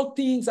physical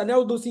things and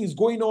all those things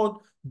going on.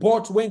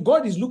 But when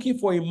God is looking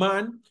for a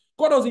man,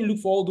 God doesn't look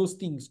for all those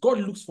things. God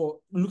looks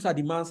at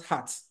the man's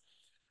heart.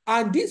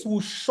 And this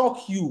will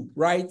shock you,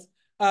 right?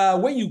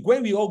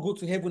 When we all go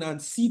to heaven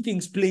and see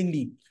things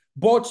plainly.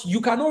 But you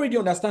can already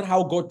understand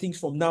how God thinks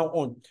from now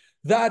on.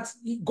 That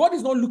God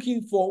is not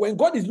looking for, when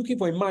God is looking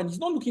for a man, he's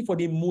not looking for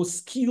the most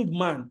skilled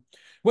man.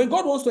 When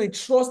God wants to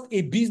entrust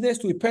a business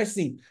to a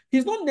person,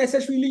 he's not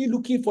necessarily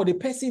looking for the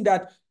person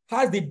that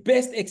has the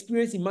best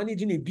experience in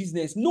managing a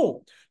business.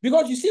 No,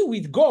 because you see,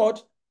 with God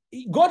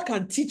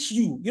can teach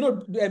you.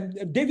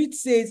 David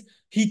says,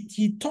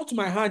 he taught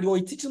my hand, or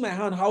he teaches my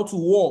hand how to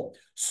war,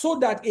 so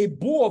that a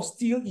bow of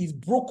steel is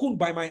broken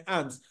by my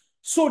hands.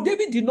 So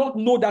David did not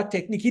know that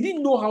technique. He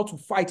didn't know how to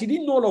fight. He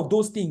didn't know all of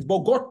those things, but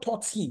God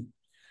taught him.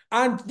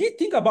 And they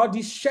think about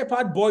this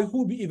shepherd boy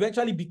who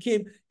eventually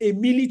became a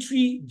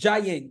military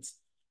giant,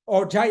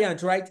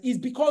 right? Is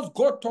because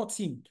God taught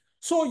him.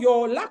 So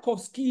your lack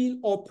of skill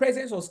or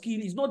presence of skill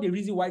is not the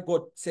reason why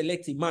God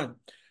selects a man.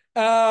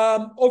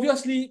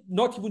 Obviously,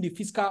 not even the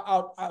physical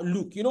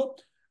outlook.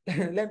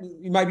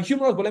 It might be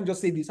humorous, but let me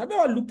just say this. Have you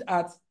ever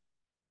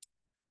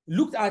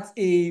looked at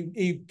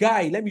a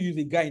guy? Let me use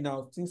a guy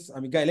now. Since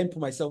I'm a guy, let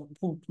me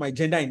put my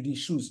gender in these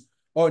shoes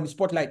or in the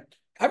spotlight.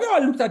 Have you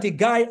ever looked at a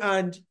guy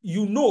and if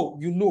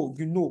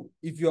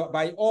you're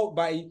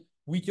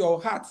with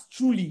your heart,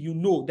 truly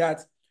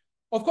that,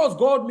 of course,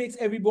 God makes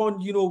everyone,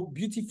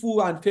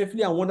 beautiful and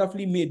fearfully and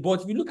wonderfully made.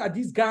 But if you look at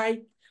this guy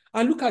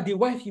and look at the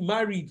wife he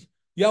married,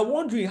 you are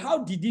wondering,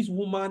 how did this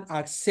woman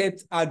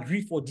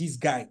agree for this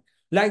guy?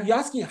 Like you're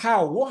asking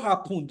how, what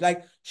happened?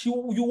 Like you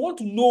want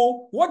to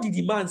know what did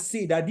the man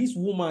say that this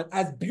woman,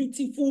 as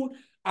beautiful,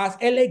 as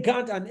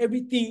elegant and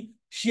everything,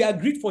 she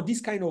agreed for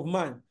this kind of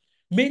man.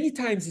 Many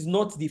times it's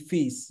not the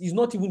face, it's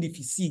not even the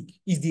physique,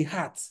 it's the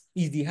heart,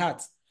 it's the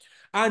heart.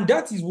 And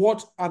that is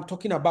what I'm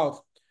talking about.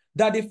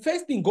 That the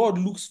first thing God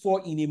looks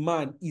for in a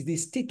man is the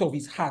state of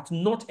his heart,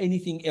 not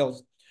anything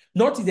else.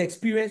 Not his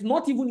experience,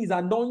 not even his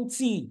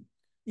anointing.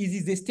 It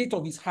is the state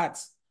of his heart.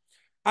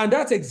 And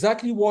that's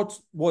exactly what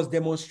was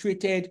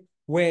demonstrated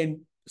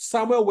when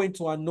Samuel went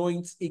to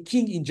anoint a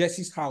king in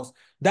Jesse's house.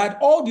 That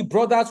all the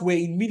brothers were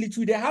in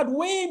military, they had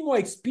way more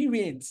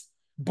experience,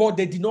 but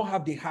they did not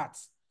have the heart.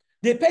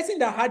 The person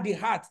that had the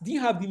heart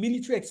didn't have the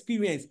military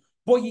experience,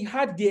 but he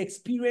had the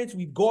experience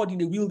with God in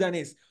the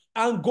wilderness.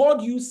 And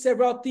God used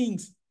several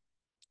things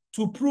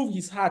to prove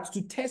his heart,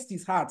 to test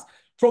his heart,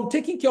 from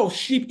taking care of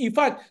sheep. In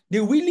fact, the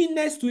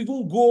willingness to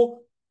even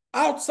go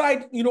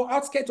outside,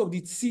 outskirts of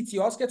the city,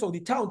 outskirts of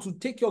the town to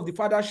take care of the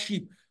father's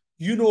sheep,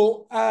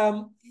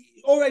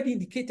 already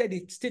indicated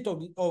the state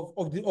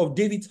of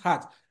David's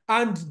heart.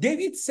 And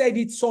David said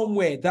it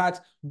somewhere that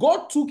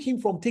God took him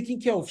from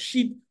taking care of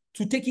sheep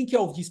to taking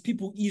care of his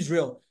people,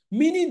 Israel,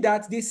 meaning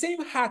that the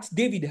same heart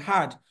David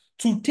had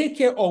to take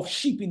care of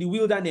sheep in the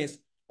wilderness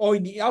or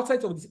in the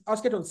outskirts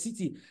of the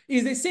city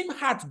is the same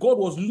heart God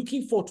was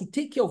looking for to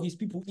take care of his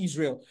people,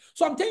 Israel.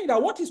 So I'm telling you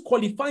that what is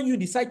qualifying you in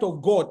the sight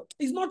of God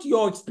is not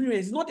your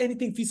experience, it's not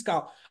anything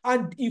physical.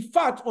 And in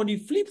fact, on the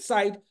flip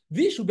side,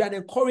 this should be an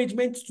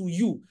encouragement to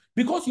you,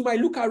 because you might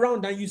look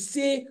around and you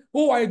say,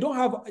 oh, I don't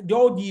have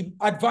all the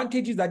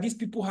advantages that these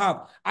people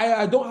have.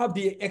 I don't have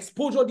the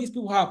exposure these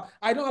people have.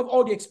 I don't have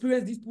all the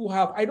experience these people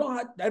have. I don't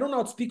know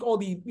how to speak all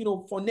the,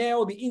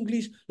 phoneme, the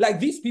English like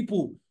these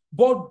people.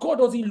 But God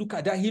doesn't look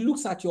at that. He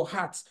looks at your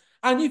heart.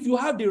 And if you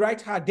have the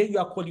right heart, then you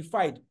are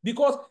qualified.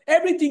 Because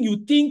everything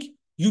you think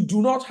you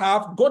do not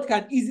have, God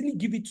can easily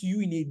give it to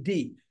you in a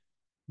day.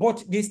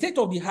 But the state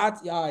of the heart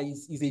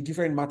is a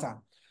different matter.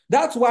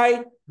 That's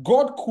why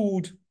God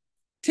could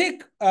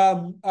take,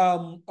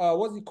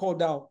 what's it called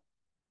now?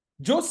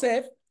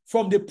 Joseph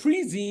from the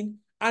prison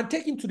and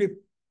take him to the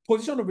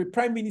position of a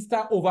prime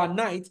minister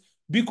overnight,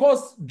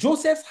 because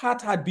Joseph's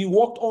heart had been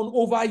worked on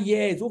over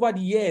the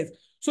years.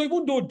 So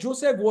even though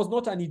Joseph was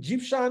not an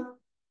Egyptian,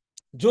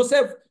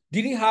 Joseph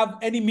didn't have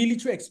any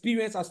military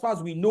experience as far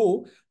as we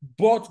know,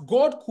 but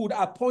God could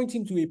appoint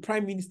him to a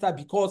prime minister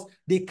because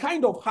the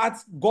kind of heart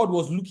God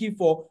was looking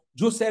for,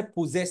 Joseph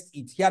possessed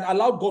it. He had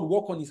allowed God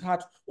work on his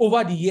heart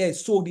over the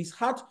years. So his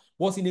heart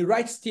was in the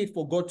right state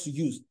for God to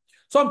use.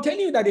 So I'm telling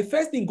you that the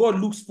first thing God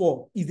looks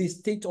for is the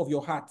state of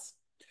your heart.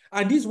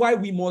 And this is why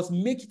we must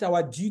make it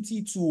our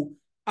duty to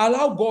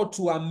allow God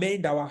to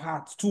amend our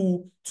heart,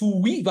 to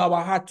weave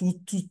our heart, to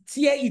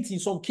tear it in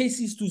some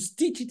cases, to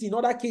stitch it in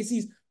other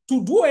cases,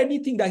 to do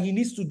anything that he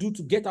needs to do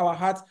to get our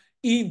heart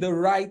in the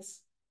right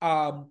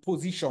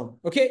position.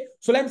 Okay,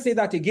 so let me say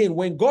that again.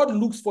 When God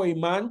looks for a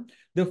man,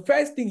 the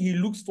first thing he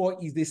looks for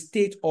is the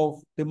state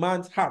of the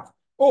man's heart.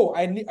 Oh,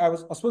 I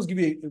was supposed to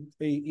give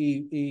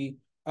you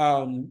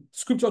a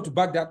scripture to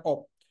back that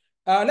up.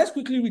 Let's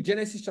quickly read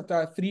Genesis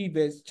chapter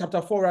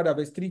 4,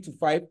 verse 3 to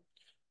 5.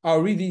 I'll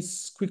read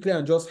this quickly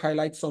and just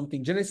highlight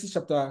something. Genesis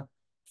chapter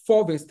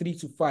 4, verse 3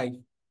 to 5.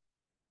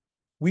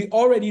 We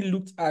already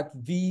looked at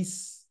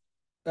this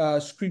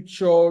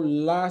scripture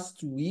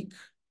last week.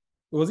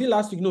 Was it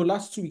last week? No,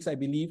 last 2 weeks, I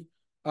believe.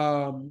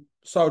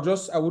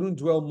 So I wouldn't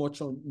dwell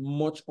much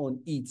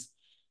on it.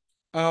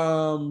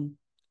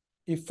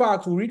 In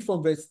fact, we'll read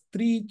from verse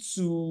 3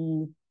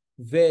 to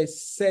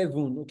verse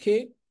 7.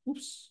 Okay.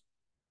 Oops.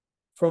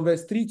 From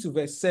verse 3 to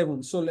verse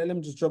 7. So let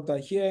me just drop that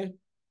here.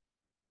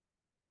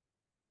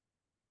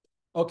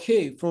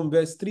 Okay, from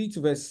verse 3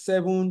 to verse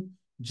 7,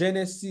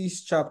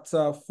 Genesis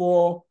chapter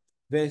 4,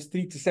 verse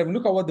 3 to 7.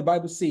 Look at what the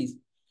Bible says.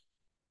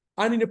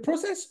 And in the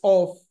process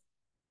of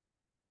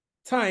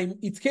time,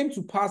 it came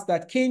to pass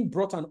that Cain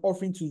brought an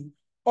offering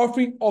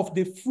of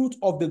the fruit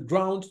of the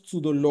ground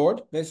to the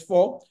Lord. Verse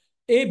 4.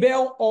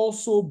 Abel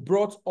also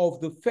brought of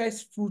the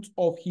first fruit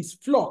of his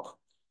flock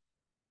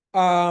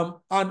and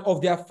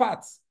of their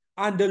fats.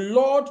 And the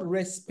Lord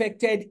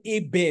respected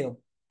Abel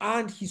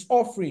and his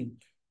offering,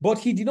 but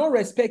he did not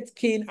respect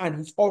Cain and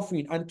his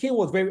offering. And Cain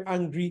was very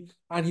angry,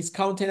 and his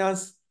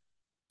countenance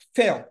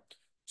fell.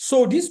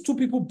 So these two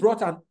people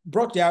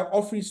brought their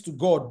offerings to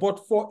God.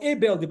 But for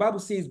Abel, the Bible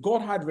says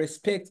God had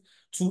respect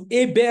to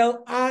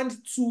Abel and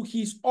to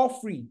his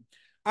offering.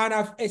 And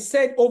I've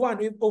said over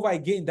and over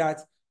again that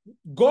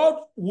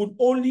God would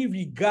only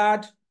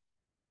regard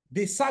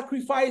the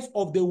sacrifice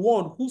of the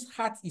one whose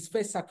heart is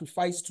first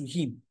sacrificed to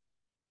him.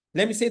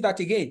 Let me say that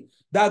again,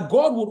 that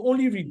God would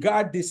only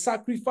regard the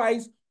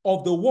sacrifice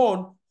of the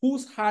one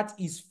whose heart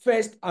is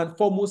first and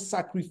foremost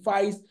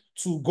sacrificed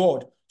to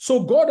God.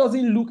 So God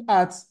doesn't look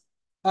at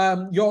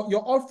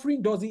your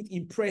offering doesn't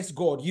impress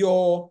God.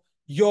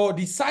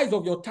 The size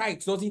of your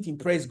tithes doesn't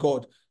impress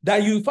God.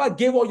 That you in fact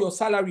gave all your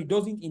salary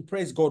doesn't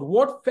impress God.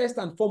 What first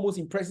and foremost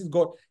impresses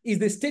God is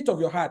the state of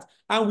your heart.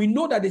 And we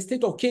know that the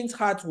state of Cain's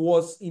heart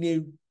was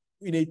in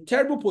in a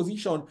terrible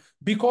position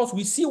because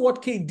we see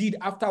what Cain did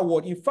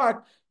afterward. In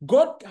fact,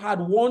 God had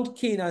warned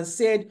Cain and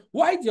said,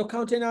 why did your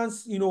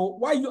countenance,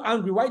 why are you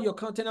angry? Why did your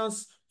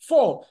countenance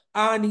fall?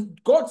 And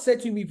God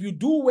said to him, if you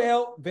do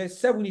well, verse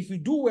 7, if you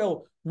do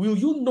well, will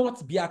you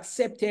not be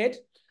accepted?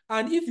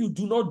 And if you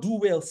do not do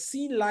well,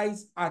 sin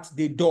lies at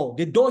the door.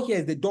 The door here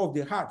is the door of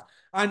the heart.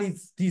 And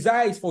its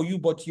desire is for you,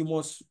 but you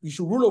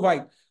should rule over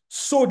it.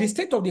 So the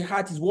state of the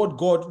heart is what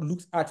God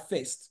looks at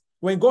first.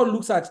 When God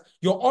looks at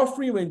your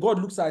offering, when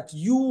God looks at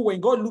you, when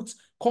God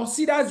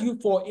considers you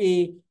for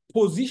a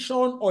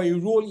position or a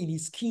role in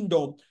his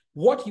kingdom,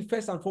 what he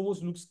first and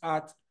foremost looks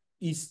at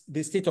is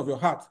the state of your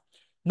heart.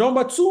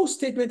 Number two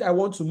statement I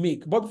want to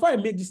make, but before I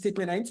make this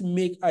statement,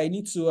 I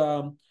need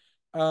to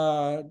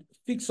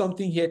fix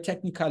something here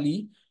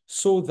technically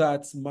so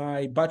that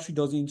my battery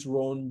doesn't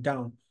run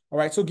down. All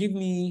right, so give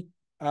me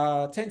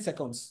 10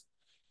 seconds.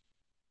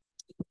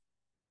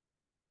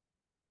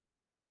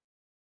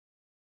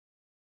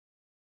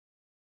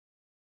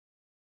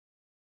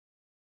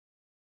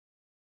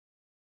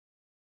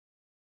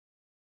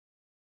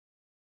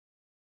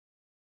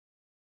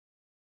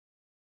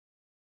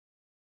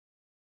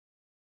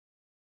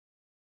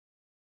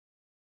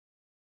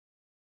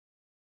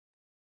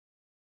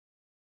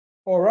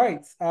 All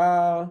right.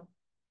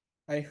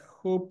 I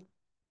hope.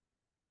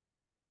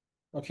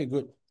 Okay,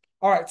 good.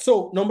 All right.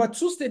 So number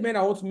two statement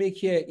I want to make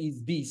here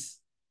is this.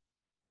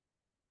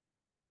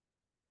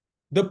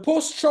 The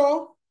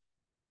posture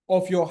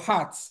of your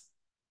heart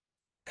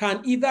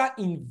can either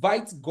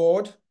invite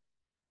God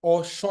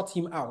or shut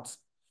him out.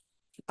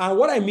 And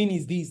what I mean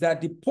is this, that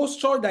the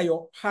posture that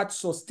your heart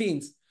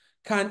sustains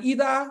can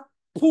either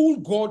pull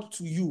God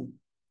to you.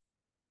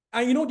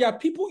 And there are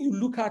people you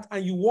look at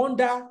and you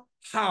wonder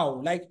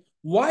how, like,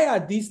 why are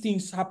these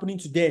things happening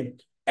to them?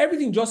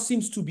 Everything just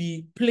seems to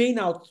be playing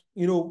out,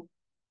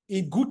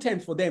 in good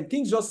terms for them.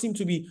 Things just seem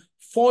to be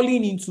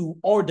falling into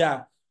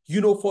order,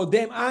 for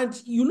them.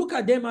 And you look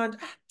at them and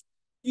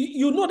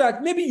you know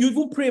that maybe you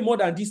even pray more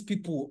than these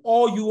people,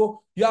 or you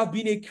have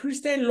been a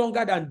Christian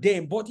longer than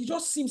them, but it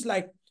just seems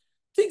like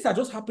things are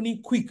just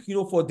happening quick,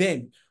 for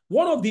them.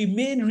 One of the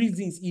main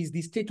reasons is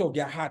the state of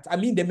their heart. I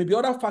mean, there may be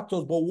other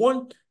factors, but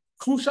one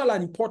crucial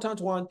and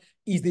important one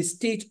is the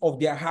state of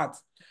their heart.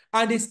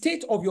 And the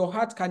state of your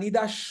heart can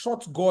either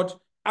shut God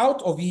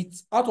out of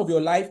your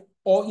life,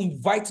 or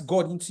invite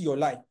God into your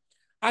life.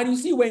 And you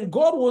see, when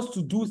God wants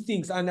to do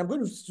things, and I'm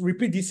going to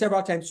repeat this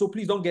several times, so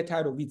please don't get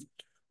tired of it.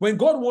 When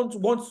God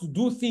wants to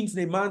do things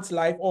in a man's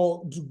life,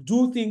 or to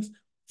do things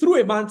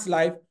through a man's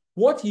life,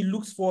 what he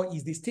looks for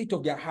is the state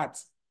of their heart.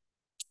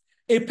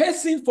 A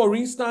person, for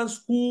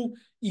instance, who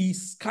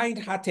is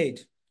kind-hearted,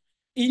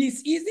 it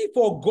is easy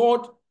for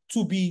God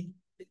to be,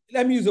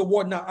 let me use the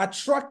word now,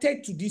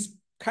 attracted to this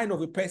kind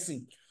of a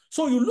person.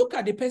 So you look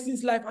at the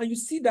person's life and you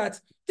see that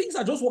things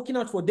are just working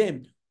out for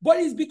them. But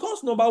it's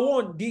because, number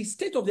one, the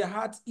state of their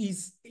heart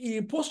is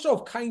a posture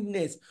of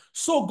kindness.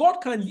 So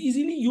God can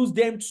easily use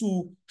them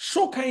to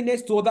show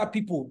kindness to other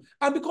people.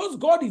 And because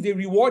God is a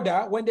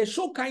rewarder, when they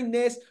show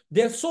kindness,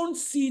 they've sown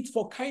seeds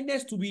for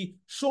kindness to be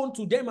shown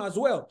to them as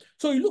well.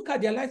 So you look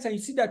at their lives and you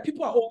see that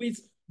people are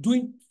always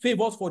doing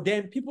favors for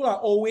them. People are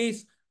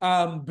always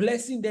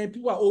blessing them.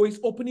 People are always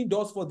opening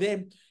doors for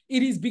them.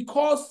 It is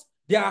because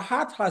their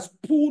heart has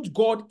pulled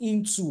God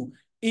into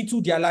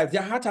their life.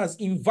 Their heart has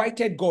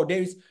invited God.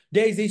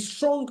 There is a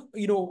strong,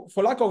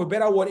 for lack of a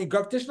better word, a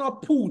gravitational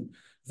pull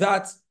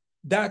that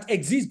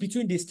exists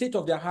between the state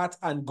of their heart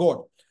and God.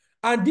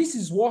 And this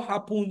is what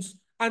happens.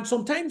 And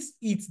sometimes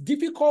it's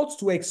difficult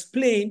to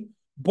explain,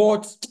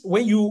 but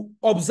when you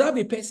observe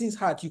a person's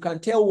heart, you can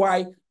tell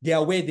why they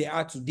are where they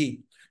are today.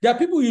 There are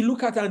people you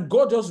look at and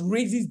God just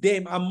raises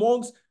them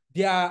amongst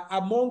their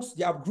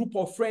group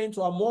of friends,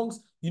 or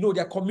amongst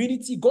their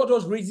community. God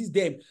just raises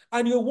them,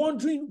 and you're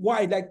wondering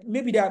why. Like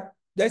maybe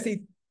let's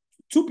say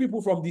two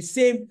people from the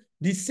same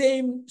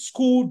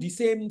school,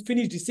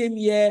 finish the same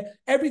year,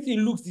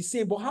 everything looks the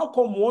same, but how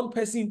come one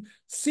person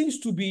seems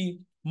to be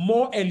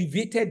more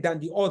elevated than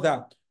the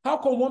other? How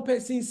come one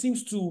person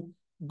seems to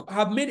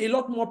have made a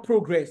lot more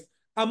progress?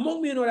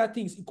 Among many other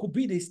things, it could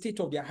be the state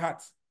of their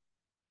heart.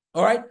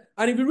 All right.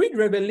 And if you read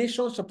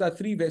Revelation chapter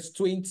 3, verse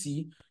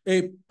 20,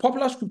 a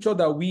popular scripture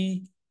that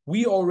we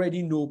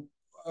already know,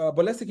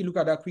 but let's take a look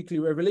at that quickly.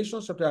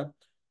 Revelation chapter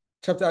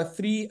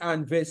 3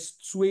 and verse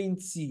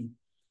 20.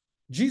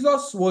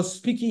 Jesus was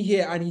speaking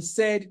here and he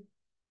said,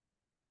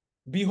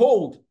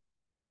 behold,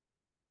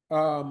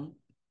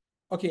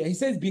 he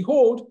says,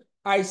 behold,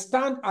 I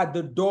stand at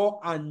the door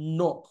and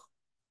knock.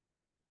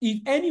 If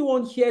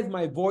anyone hears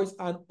my voice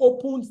and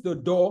opens the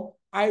door,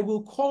 I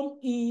will come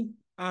in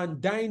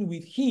and dine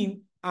with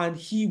him and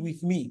he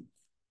with me.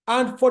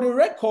 And for the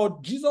record,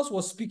 Jesus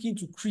was speaking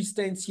to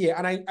Christians here.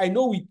 And I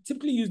know we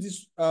typically use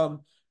this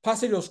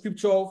passage of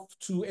scripture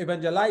to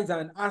evangelize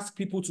and ask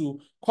people to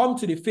come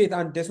to the faith.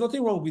 And there's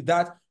nothing wrong with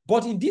that.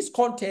 But in this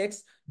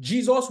context,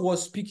 Jesus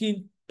was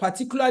speaking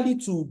particularly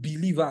to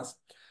believers.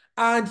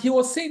 And he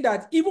was saying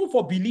that even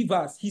for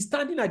believers, he's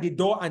standing at the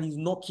door and he's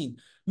knocking.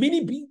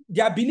 Meaning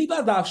there are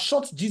believers that have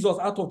shut Jesus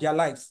out of their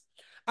lives.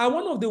 And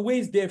one of the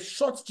ways they've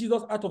shut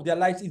Jesus out of their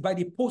lives is by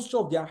the posture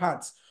of their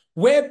hearts,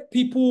 where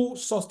people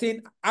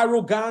sustain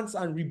arrogance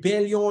and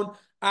rebellion,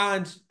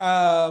 and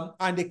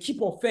they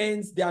keep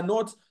offense. They are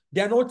not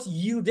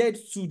yielded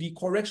to the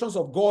corrections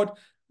of God.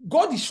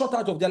 God is shut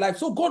out of their life.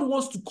 So God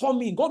wants to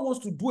come in. God wants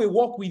to do a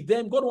work with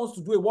them. God wants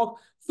to do a work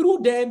through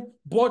them,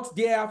 but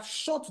they have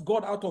shut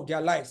God out of their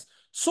lives.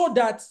 Such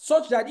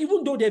that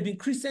even though they've been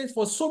Christians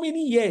for so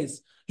many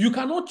years, you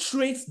cannot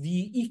trace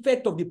the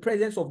effect of the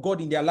presence of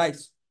God in their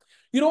lives.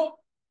 You know,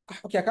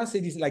 okay, I can't say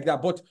this like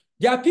that, but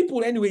there are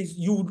people, anyways,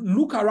 you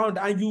look around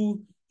and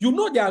you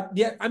know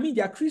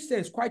they are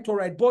Christians, quite all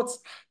right, but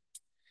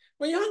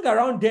when you hang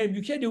around them,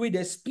 you hear the way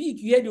they speak,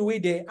 you hear the way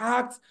they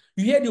act,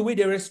 you hear the way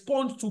they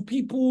respond to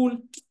people,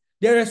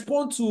 they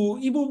respond to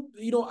even,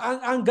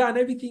 anger and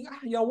everything.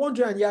 You're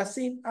wondering and you're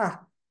saying,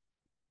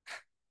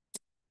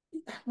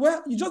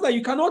 well, it's just that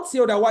you cannot say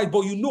otherwise,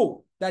 but you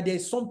know that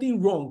there's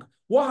something wrong.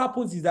 What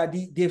happens is that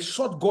they've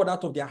shut God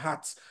out of their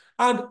hearts.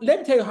 And let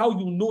me tell you how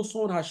you know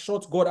someone has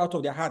shut God out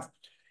of their heart,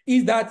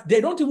 is that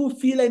they don't even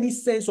feel any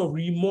sense of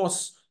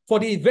remorse for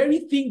the very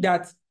thing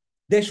that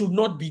they should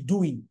not be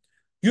doing.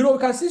 You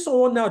can see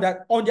someone now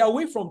that on their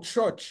way from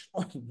church,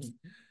 I'm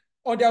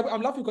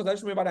laughing because I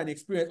just remember that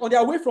experience. On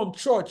their way from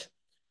church,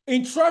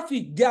 in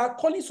traffic, they are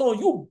calling someone,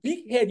 you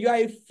big head, you are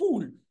a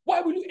fool.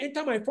 Why will you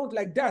enter my front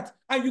like that?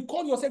 And you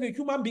call yourself a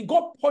human being.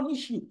 God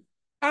punish you.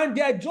 And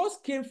they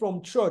just came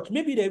from church.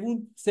 Maybe they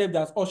even served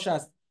as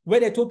ushers, where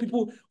they told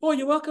people, oh,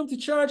 you're welcome to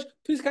church.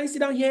 Please, can you sit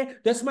down here?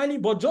 They're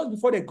smiling. But just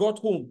before they got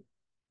home,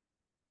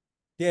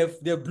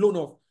 they're blown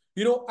off.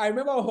 I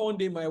remember one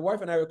day my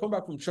wife and I were coming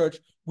back from church.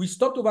 We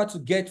stopped over to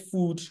get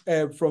food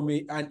from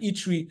an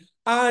eatery.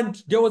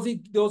 And there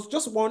was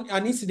just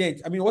an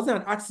incident. I mean, it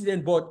wasn't an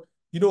accident, but,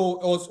 it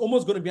was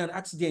almost going to be an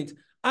accident.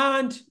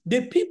 And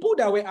the people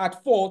that were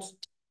at fault,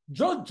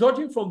 just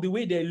judging from the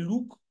way they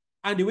look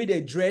and the way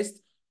they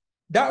dressed,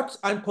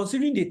 and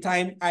considering the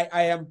time,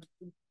 I am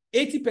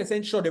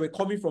 80% sure they were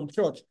coming from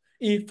church.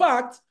 In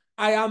fact,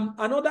 I am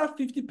another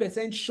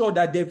 50% sure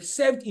that they've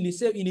served in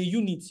a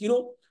unit.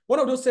 One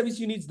of those service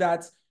units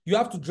that you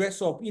have to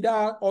dress up,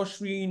 either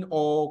ushering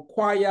or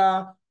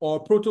choir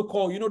or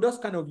protocol, those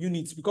kind of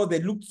units, because they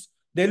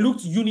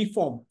looked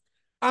uniform.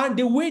 And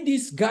the way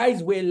these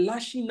guys were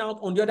lashing out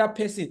on the other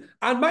person,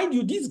 and mind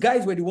you, these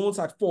guys were the ones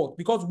at fault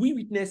because we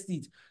witnessed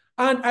it.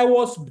 And I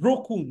was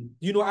broken.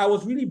 I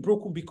was really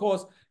broken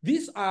because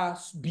these are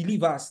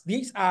believers.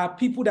 These are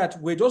people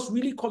that were just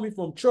really coming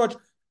from church.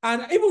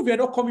 And even if you're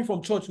not coming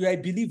from church, you're a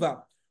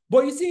believer.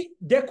 But you see,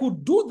 they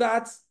could do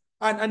that.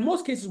 And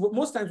most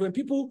times when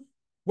people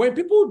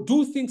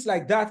do things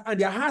like that and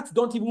their hearts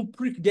don't even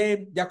prick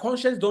them, their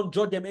conscience don't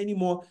judge them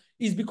anymore,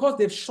 is because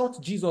they've shut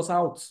Jesus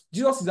out.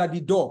 Jesus is at the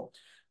door.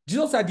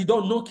 Jesus at the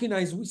door knocking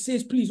and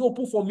says, please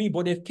open for me,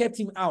 but they've kept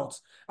him out.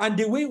 And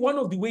one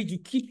of the ways you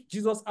keep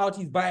Jesus out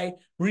is by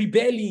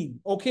rebelling,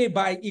 okay,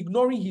 by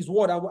ignoring his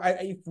word.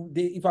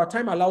 If our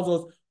time allows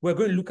us, we're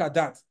going to look at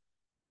that.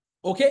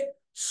 Okay,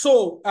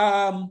 so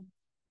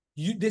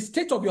the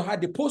state of your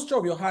heart, the posture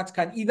of your heart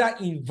can either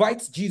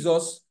invite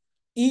Jesus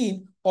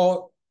in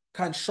or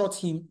can shut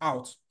him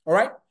out. All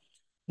right.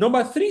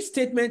 Number 3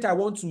 statement I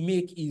want to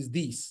make is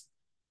this.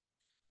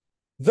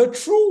 The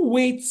true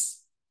weight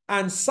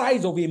and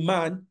size of a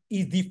man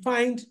is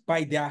defined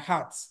by their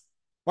hearts.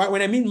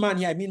 When I mean man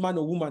here, I mean man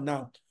or woman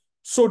now.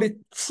 So the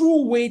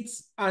true weight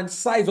and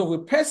size of a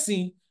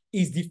person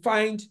is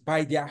defined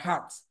by their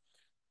hearts.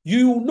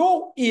 You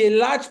know a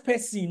large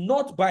person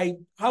not by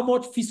how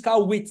much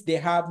physical weight they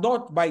have,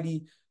 not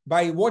by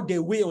what they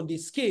weigh on the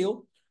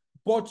scale,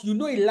 but you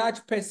know a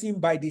large person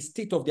by the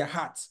state of their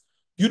heart.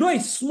 You know a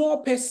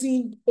small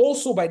person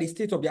also by the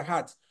state of their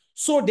heart.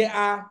 So there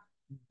are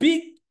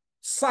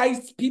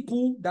big-sized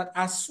people that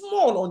are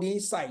small on the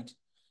inside.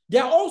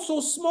 There are also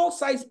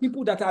small-sized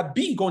people that are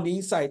big on the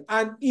inside.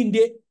 And in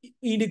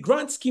the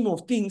grand scheme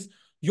of things,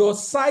 your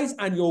size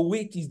and your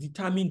weight is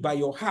determined by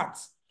your heart,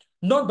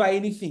 not by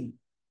anything.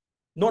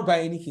 Not by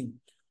anything.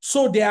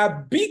 So there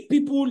are big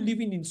people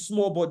living in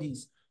small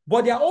bodies,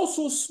 but there are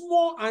also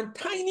small and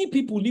tiny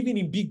people living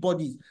in big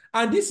bodies.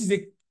 And this is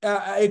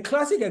a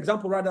classic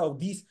example, rather, of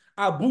these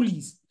are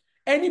bullies.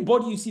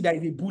 Anybody you see that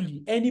is a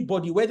bully,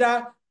 anybody,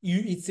 whether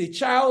it's a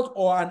child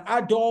or an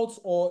adult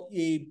or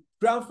a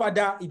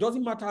grandfather, it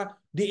doesn't matter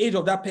the age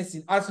of that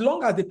person. As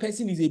long as the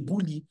person is a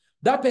bully,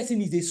 that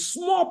person is a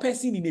small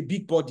person in a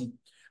big body.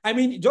 I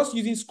mean, just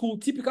using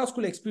typical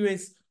school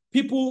experience,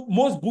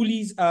 most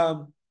bullies,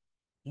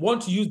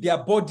 want to use their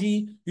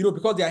body,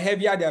 because they're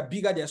heavier, they're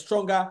bigger, they're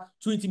stronger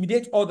to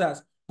intimidate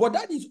others. But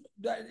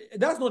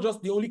that's not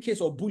just the only case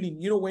of bullying.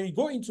 When you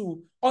go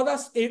into other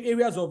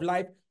areas of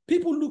life,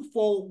 people look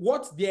for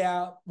what they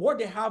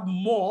have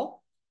more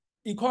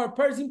in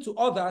comparison to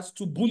others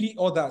to bully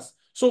others.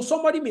 So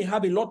somebody may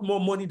have a lot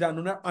more money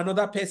than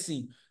another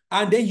person,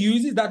 and then he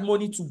uses that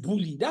money to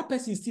bully. That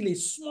person is still a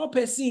small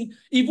person,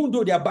 even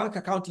though their bank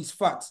account is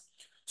fat.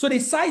 So the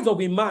size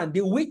of a man,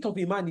 the weight of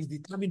a man is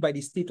determined by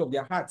the state of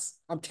their hearts.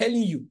 I'm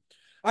telling you.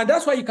 And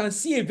that's why you can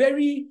see a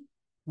very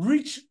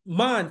rich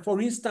man,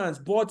 for instance,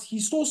 but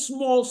he's so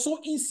small, so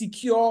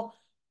insecure,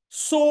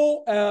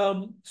 so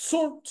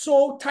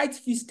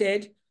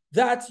tight-fisted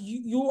that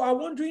you are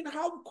wondering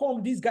how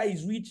come this guy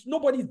is rich.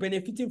 Nobody is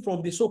benefiting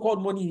from the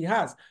so-called money he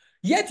has.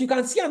 Yet you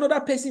can see another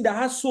person that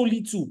has so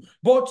little,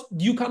 but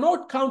you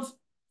cannot count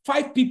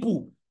 5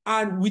 people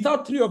and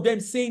without 3 of them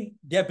saying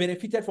they're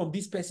benefited from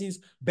this person's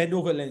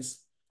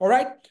benevolence. All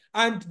right.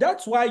 And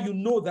that's why you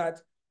know that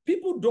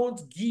people don't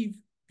give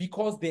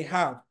because they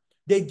have.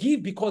 They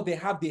give because they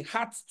have the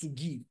heart to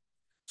give.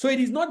 So it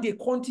is not the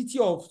quantity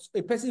of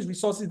a person's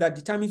resources that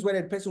determines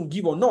whether the person will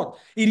give or not.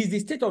 It is the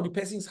state of the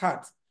person's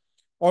heart.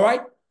 All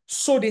right.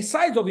 So the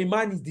size of a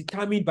man is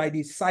determined by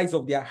the size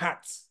of their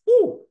hearts.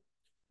 Ooh,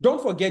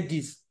 don't forget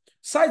this.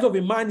 Size of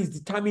a man is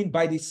determined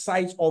by the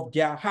size of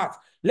their heart.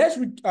 Let's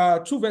read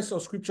 2 verses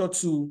of scripture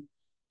to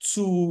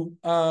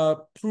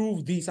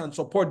prove this and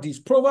support this.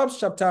 Proverbs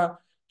chapter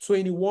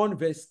 21,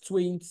 verse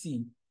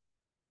 20.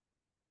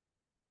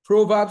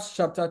 Proverbs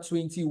chapter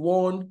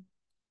 21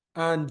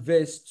 and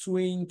verse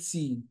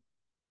 20.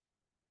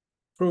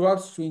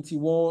 Proverbs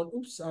 21,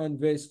 and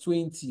verse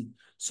 20.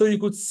 So you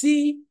could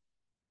see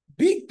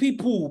big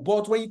people,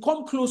 but when you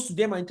come close to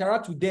them and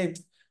interact with them,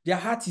 their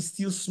heart is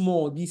still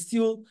small. It's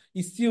still,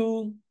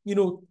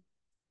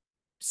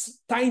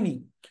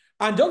 tiny.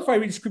 And just if I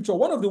read scripture,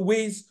 one of the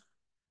ways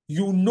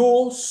you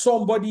know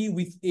somebody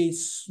with a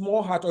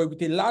small heart or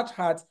with a large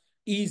heart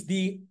is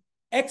the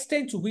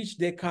extent to which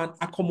they can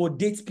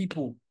accommodate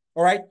people.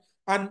 All right.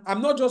 And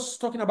I'm not just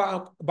talking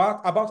about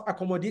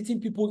accommodating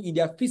people in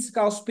their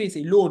physical space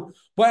alone,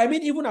 but I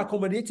mean even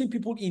accommodating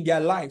people in their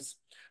lives.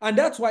 And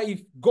that's why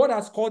if God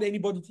has called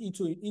anybody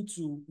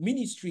into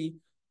ministry,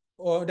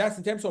 or that's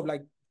in terms of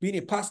like being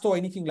a pastor or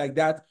anything like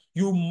that,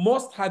 you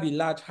must have a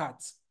large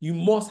heart. You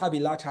must have a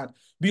large heart,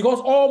 because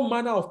all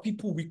manner of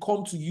people will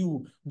come to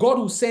you. God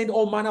will send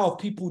all manner of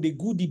people, the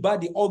good, the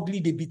bad, the ugly,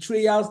 the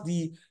betrayals,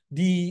 the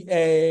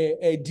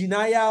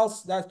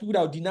denials, that's people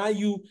that will deny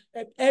you.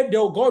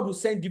 God will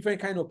send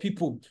different kind of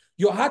people.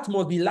 Your heart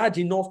must be large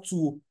enough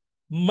to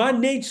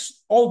manage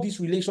all these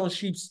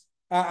relationships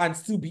and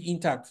still be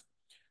intact.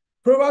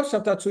 Proverbs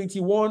chapter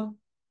 21.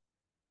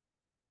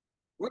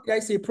 What did I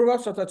say?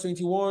 Proverbs chapter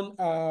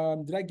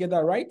 21. Did I get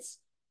that right?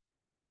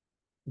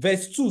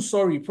 Verse 2,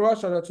 sorry.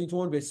 Proverbs chapter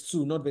 21, verse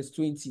 2, not verse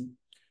 20.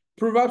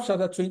 Proverbs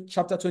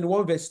chapter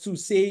 21, verse 2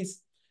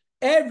 says,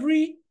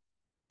 every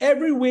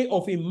way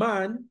of a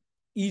man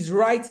is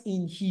right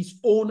in his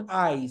own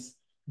eyes,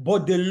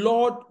 but the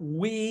Lord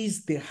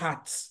weighs the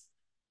heart.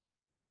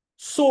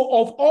 So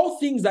of all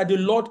things that the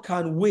Lord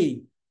can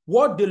weigh,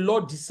 what the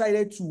Lord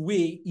decided to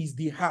weigh is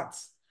the heart.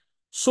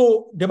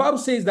 So the Bible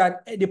says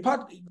that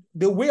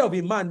the way of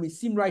a man may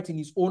seem right in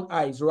his own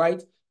eyes,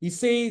 right? It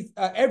says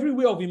every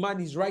way of a man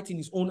is right in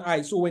his own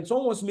eyes. So when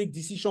someone wants to make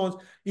decisions,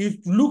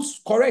 it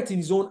looks correct in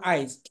his own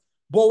eyes.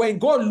 But when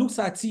God looks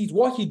at it,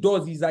 what he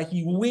does is that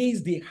he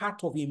weighs the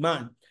heart of a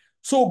man.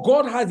 So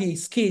God has a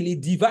scale, a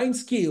divine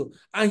scale,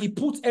 and he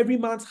puts every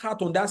man's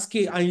heart on that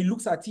scale and he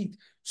looks at it.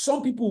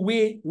 Some people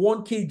weigh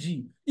 1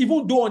 kg,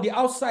 even though on the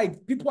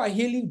outside, people are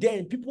hailing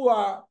them. People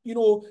are,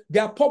 they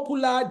are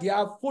popular, they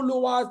have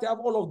followers, they have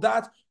all of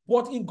that.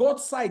 But in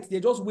God's sight,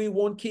 they just weigh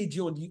 1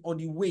 kg on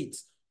the weight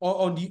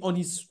or on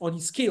his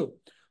scale.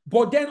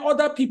 But then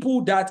other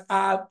people that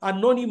are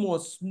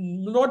anonymous,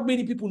 not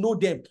many people know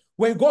them.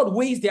 When God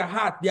weighs their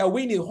heart, they are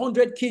weighing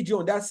 100 kg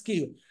on that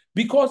scale,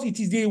 because it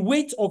is the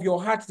weight of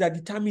your heart that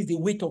determines the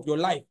weight of your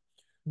life.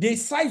 The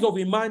size of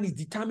a man is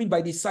determined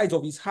by the size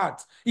of his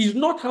heart. It's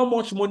not how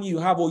much money you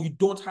have or you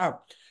don't have.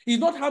 It's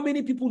not how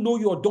many people know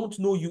you or don't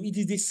know you. It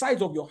is the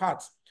size of your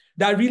heart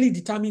that really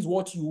determines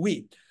what you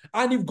weigh.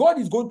 And if God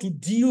is going to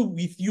deal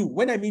with you,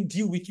 when I mean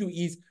deal with you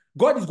is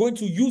God is going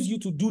to use you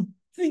to do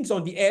things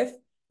on the earth,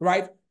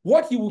 right?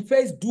 What he will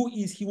first do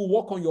is he will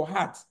work on your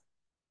heart.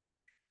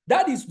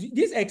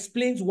 This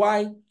explains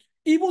why,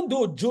 even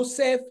though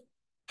Joseph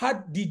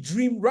had the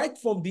dream right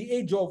from the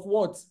age of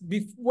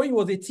when he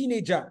was a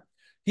teenager,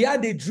 he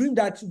had a dream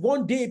that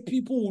one day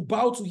people would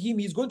bow to him.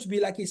 He's going to be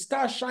like a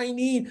star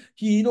shining.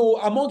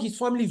 Among his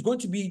family, he's going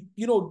to be,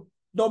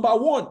 number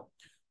one.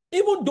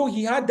 Even though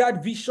he had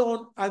that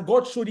vision and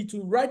God showed it to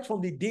him right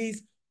from the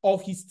days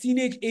of his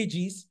teenage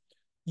ages,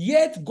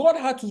 yet God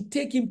had to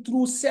take him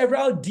through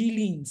several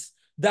dealings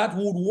that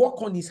would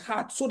work on his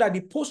heart so that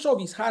the posture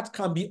of his heart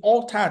can be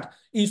altered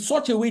in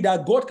such a way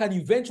that God can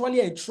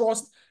eventually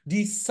entrust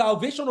the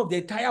salvation of the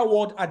entire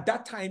world at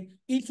that time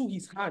into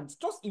his hands.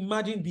 Just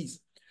imagine this,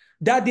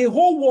 that the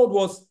whole world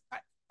was,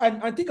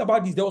 and think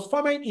about this, there was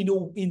famine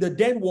in the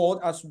then world,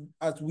 as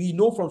we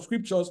know from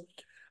scriptures,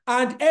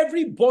 and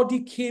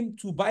everybody came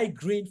to buy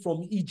grain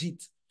from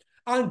Egypt.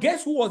 And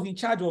guess who was in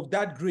charge of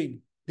that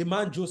grain? The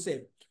man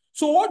Joseph.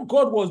 So what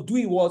God was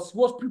doing was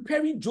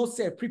preparing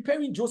Joseph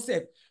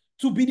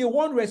to be the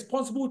one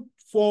responsible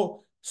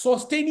for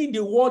sustaining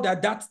the world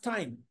at that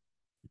time.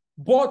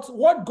 But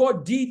what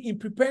God did in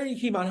preparing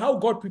him and how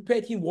God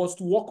prepared him was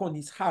to work on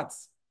his heart.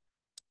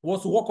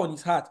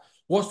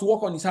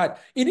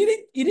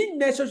 It didn't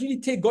necessarily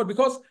take God,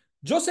 because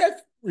Joseph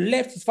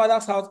left his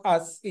father's house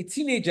as a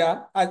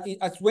teenager,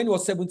 as when he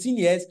was 17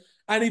 years,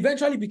 and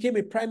eventually became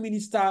a prime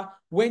minister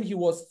when he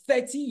was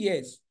 30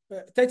 years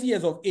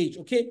of age.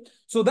 Okay,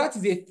 so that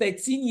is a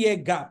 13-year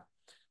gap.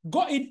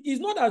 God, it is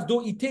not as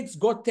though it takes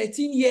God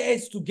 13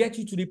 years to get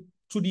you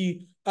to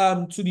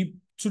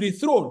the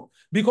throne,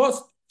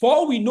 because for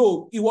all we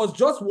know, it was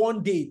just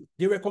one day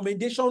the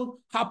recommendation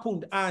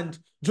happened and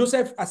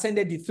Joseph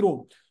ascended the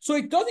throne. So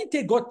it doesn't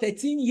take God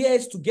 13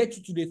 years to get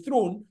you to the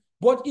throne,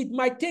 but it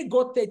might take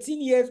God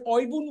 13 years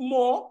or even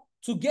more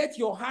to get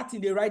your heart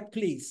in the right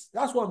place.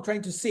 That's what I'm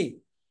trying to say.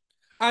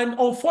 And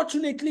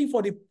unfortunately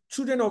for the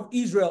children of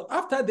Israel,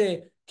 after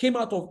they came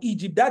out of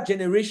Egypt, that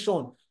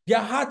generation, their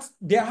heart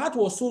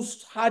was so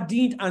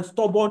hardened and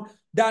stubborn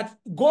that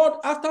God,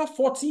 after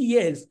 40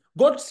 years,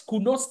 God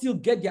could not still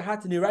get their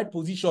heart in the right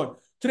position,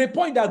 to the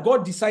point that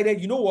God decided,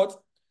 you know what?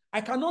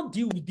 I cannot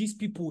deal with these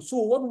people. So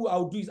what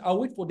I'll do is I'll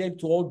wait for them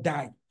to all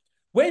die.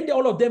 When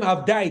all of them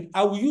have died,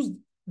 I will use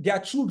their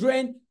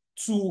children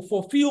to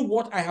fulfill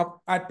what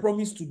I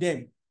promised to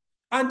them.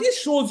 And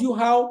this shows you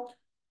how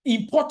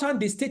important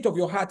the state of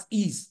your heart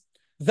is,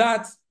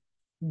 that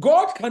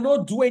God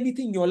cannot do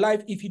anything in your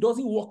life if he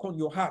doesn't work on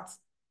your heart.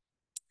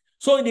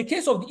 So in the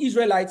case of the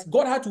Israelites,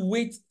 God had to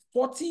wait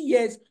 40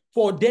 years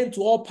for them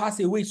to all pass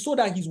away so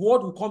that his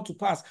word will come to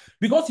pass,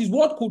 because his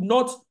word could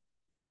not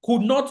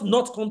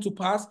come to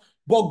pass,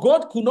 but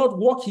God could not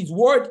work his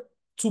word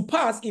to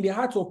pass in the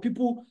hearts of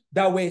people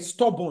that were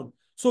stubborn.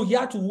 So he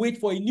had to wait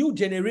for a new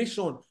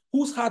generation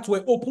whose hearts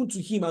were open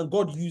to him, and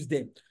God used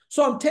them.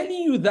 So I'm telling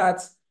you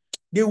that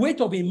the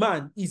weight of a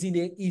man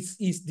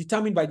is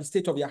determined by the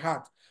state of your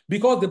heart,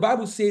 because the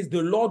Bible says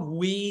the Lord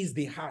weighs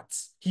the heart.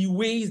 He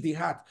weighs the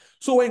heart.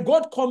 So when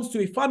God comes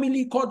to a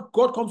family, God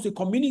comes to a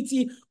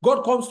community,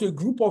 God comes to a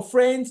group of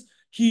friends,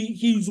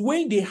 he's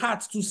weighing the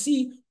heart to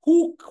see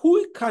who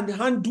can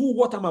handle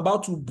what I'm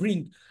about to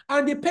bring.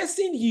 And the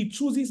person he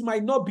chooses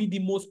might not be the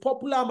most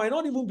popular, might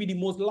not even be the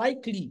most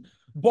likely,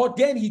 but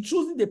then he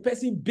chooses the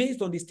person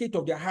based on the state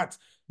of their heart,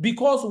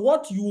 because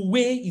what you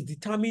weigh is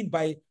determined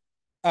by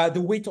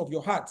the weight of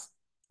your heart.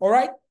 All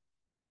right?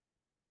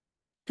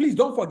 Please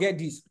don't forget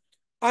this.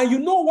 And you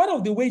know, one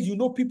of the ways you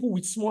know people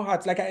with small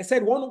hearts, like I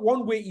said,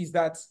 one way is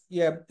that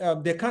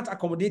they can't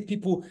accommodate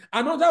people.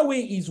 Another way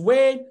is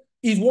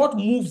what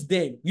moves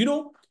them. You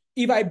know,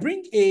 if I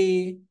bring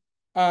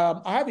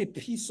I have a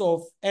piece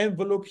of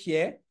envelope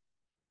here,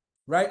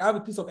 right? I have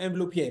a piece of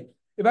envelope here.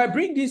 If I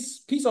bring this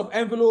piece of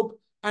envelope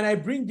and I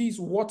bring this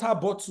water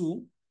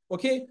bottle,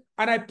 okay,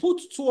 and I put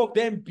two of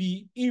them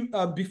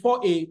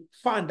before a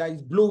fan that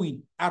is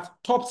blowing at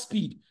top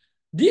speed,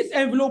 this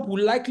envelope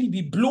will likely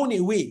be blown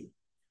away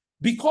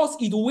because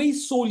it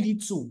weighs so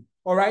little,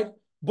 all right?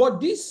 But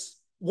this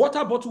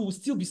water bottle will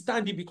still be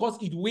standing because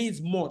it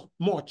weighs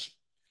much.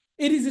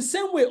 It is the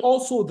same way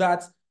also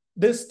that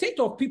the state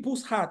of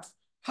people's hearts,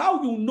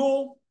 how you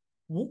know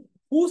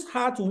whose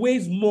heart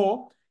weighs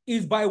more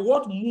is by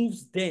what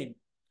moves them.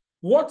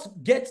 What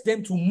gets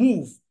them to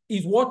move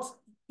is what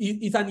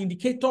is an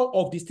indicator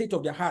of the state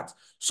of their heart.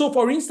 So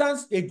for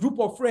instance, a group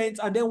of friends,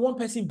 and then one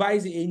person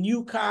buys a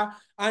new car,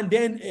 and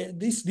then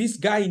this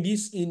guy in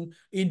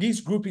this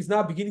group is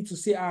now beginning to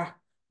say,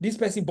 this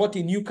person bought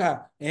a new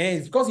car.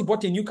 It's because he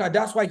bought a new car,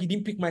 that's why he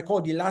didn't pick my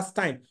call the last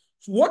time.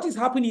 So what is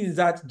happening is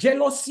that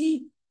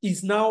jealousy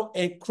is now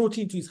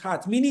encroaching to his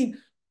heart, meaning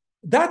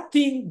that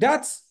thing,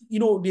 that's,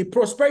 the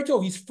prosperity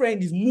of his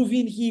friend is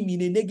moving him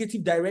in a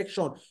negative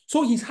direction.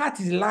 So his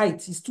heart is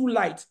light, it's too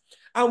light.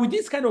 And with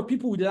this kind of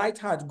people with light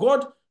heart,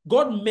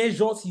 God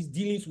measures his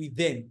dealings with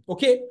them.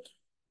 Okay.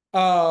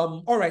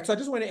 All right. So I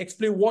just want to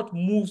explain what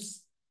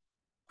moves,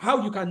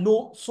 how you can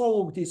know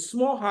someone with a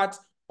small heart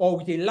or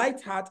with a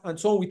light heart, and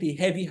someone with a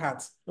heavy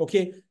heart.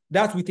 Okay.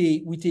 That's with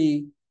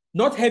a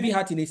not heavy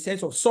heart in a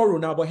sense of sorrow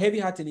now, but heavy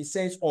heart in a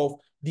sense of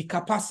the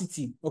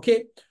capacity.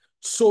 Okay.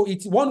 So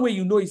it's one way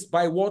you know is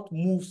by what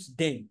moves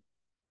them.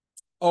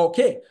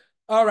 Okay.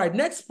 All right.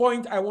 Next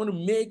point I want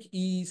to make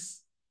is,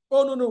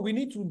 no, we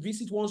need to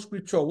visit one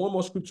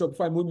more scripture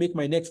before I make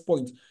my next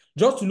point,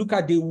 just to look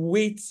at the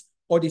weight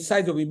or the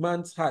size of a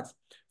man's heart.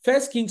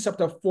 1 Kings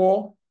chapter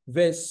 4,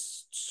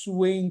 verse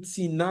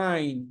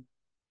 29.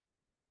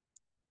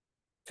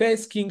 1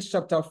 Kings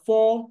chapter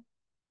 4,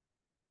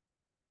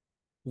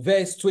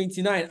 verse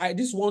 29.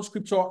 This one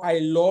scripture I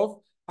love,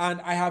 and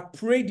I have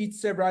prayed it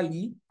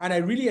severally, and I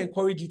really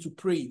encourage you to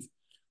pray it.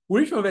 We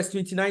read from verse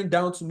 29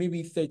 down to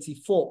maybe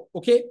 34,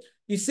 okay?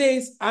 It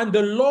says, and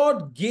the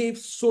Lord gave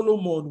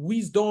Solomon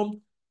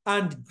wisdom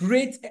and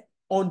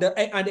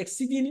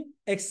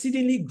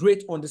exceedingly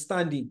great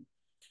understanding.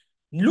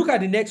 Look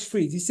at the next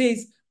phrase. It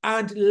says,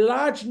 and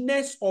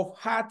largeness of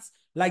heart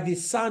like the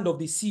sand of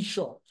the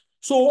seashore.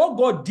 So what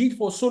God did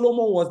for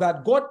Solomon was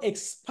that God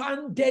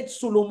expanded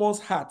Solomon's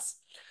heart.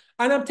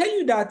 And I'm telling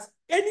you that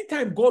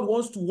anytime God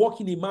wants to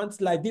work in a man's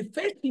life, the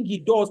first thing he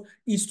does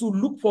is to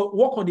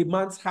work on the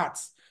man's heart.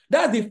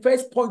 That's the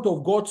first point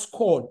of God's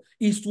call,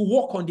 is to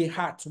work on the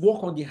heart,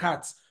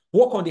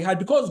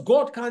 because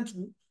God can't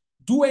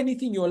do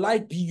anything in your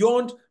life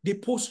beyond the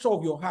posture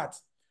of your heart.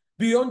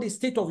 beyond the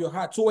state of your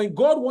heart. So when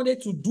God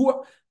wanted to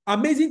do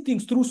amazing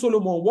things through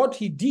Solomon, what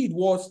he did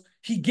was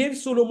he gave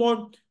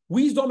Solomon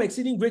wisdom,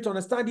 exceeding great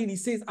understanding, he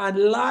says, and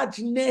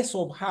largeness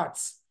of heart.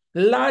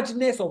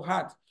 Largeness of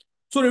heart.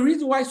 So the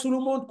reason why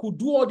Solomon could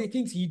do all the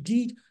things he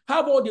did,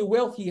 have all the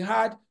wealth he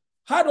had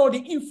all the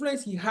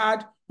influence he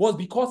had, was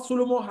because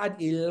Solomon had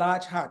a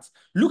large heart.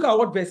 Look at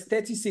what verse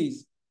 30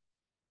 says.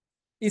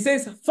 It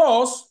says,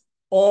 thus,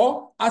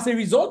 or as a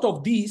result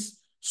of this,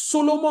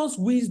 Solomon's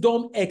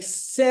wisdom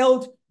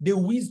excelled the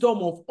wisdom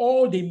of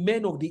all the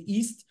men of the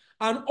East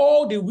and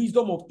all the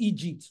wisdom of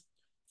Egypt.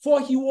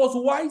 For he was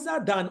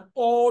wiser than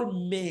all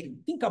men.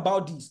 Think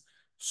about this.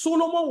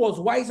 Solomon was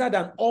wiser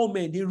than all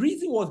men. The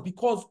reason was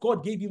because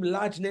God gave him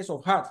largeness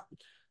of heart.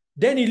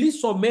 Then he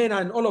lists some men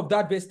and all of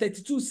that. Verse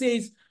 32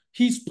 says,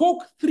 he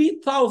spoke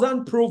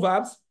 3,000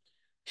 proverbs.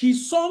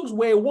 His songs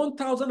were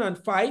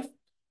 1,005.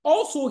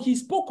 Also, he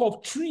spoke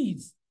of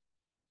trees,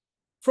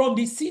 from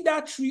the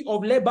cedar tree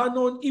of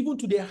Lebanon, even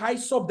to the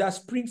hyssop that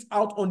springs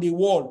out on the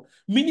wall,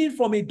 meaning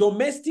from a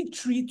domestic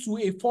tree to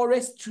a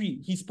forest tree.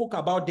 He spoke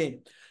about them.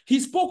 He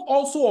spoke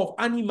also of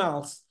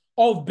animals,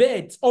 of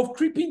birds, of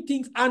creeping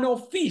things, and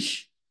of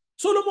fish.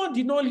 Solomon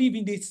did not live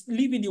in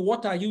the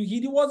water.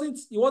 He wasn't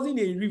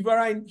a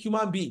riverine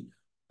human being.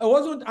 It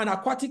wasn't an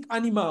aquatic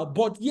animal,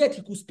 but yet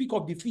he could speak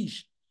of the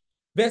fish.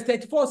 Verse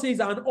 34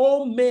 says, and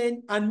all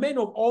men and men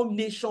of all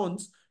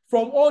nations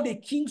from all the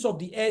kings of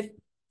the earth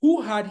who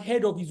had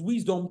heard of his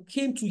wisdom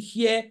came to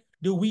hear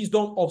the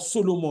wisdom of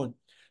Solomon.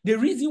 The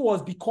reason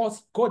was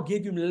because God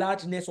gave him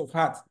largeness of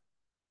heart.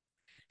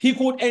 He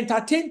could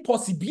entertain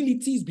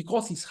possibilities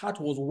because his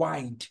heart was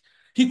wide.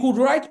 He could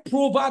write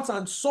proverbs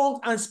and songs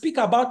and speak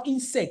about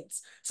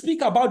insects,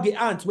 speak about the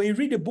ants. When you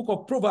read the book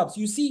of Proverbs,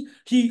 you see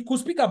he could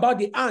speak about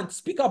the ants,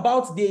 speak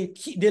about the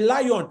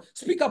lion,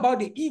 speak about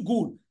the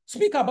eagle,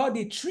 speak about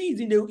the trees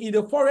in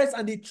the forest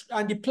and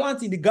the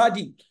plants in the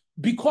garden,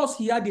 because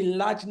he had the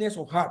largeness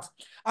of heart.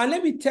 And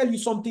let me tell you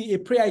something, a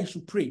prayer you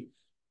should pray.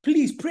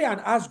 Please pray and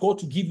ask God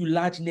to give you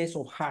largeness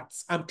of heart.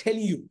 I'm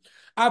telling you.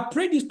 I've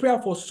prayed this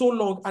prayer for so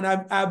long, and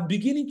I'm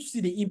beginning to see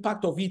the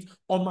impact of it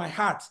on my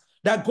heart.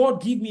 That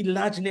God give me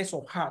largeness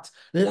of heart.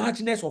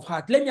 Largeness of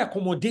heart. Let me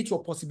accommodate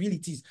your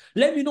possibilities.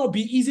 Let me not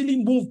be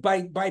easily moved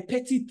by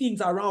petty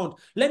things around.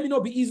 Let me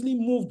not be easily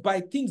moved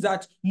by things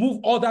that move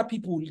other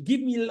people.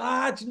 Give me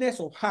largeness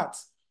of heart.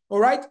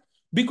 All right?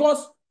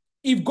 Because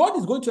if God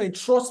is going to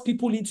entrust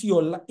people into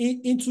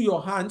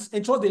your hands,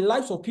 entrust the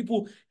lives of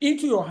people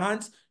into your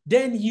hands,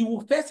 then he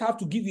will first have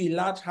to give you a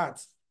large heart.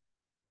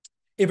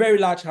 A very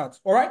large heart.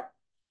 All right?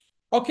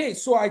 Okay,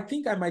 so I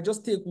think I might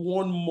just take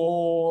one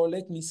more.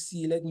 Let me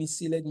see.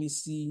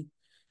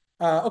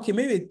 Okay,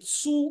 maybe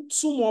two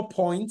more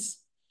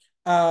points.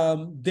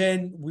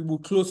 Then we will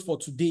close for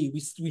today.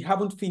 We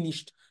haven't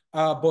finished,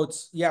 but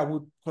yeah,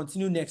 we'll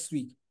continue next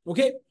week.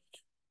 Okay?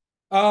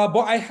 But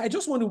I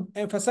just want to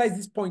emphasize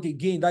this point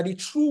again, that the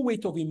true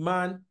weight of a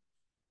man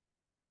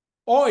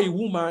or a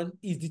woman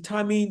is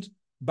determined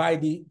by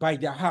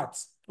their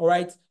hearts. All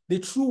right? The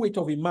true weight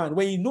of a man.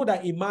 When you know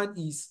that a man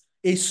is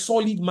a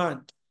solid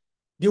man,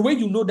 the way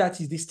you know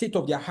that is the state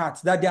of their heart,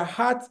 that their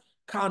heart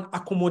can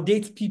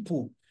accommodate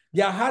people.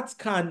 Their heart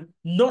can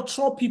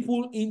nurture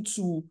people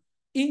into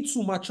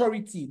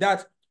maturity,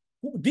 that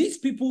these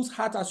people's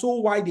hearts are so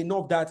wide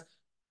enough that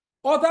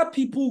other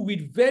people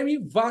with very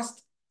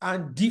vast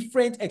and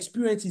different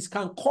experiences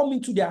can come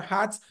into their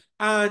hearts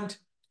and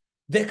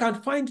they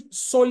can find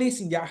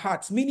solace in their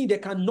hearts, meaning they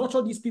can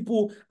nurture these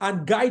people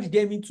and guide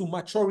them into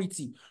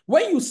maturity.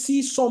 When you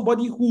see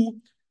somebody who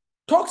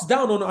talks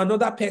down on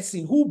another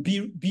person, who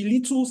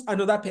belittles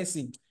another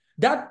person,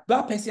 that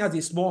person has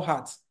a small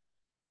heart.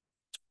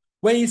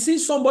 When you see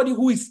somebody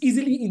who is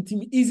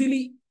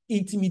easily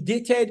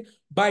intimidated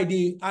by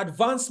the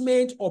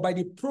advancement or by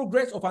the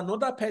progress of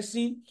another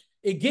person,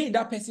 again,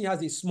 that person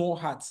has a small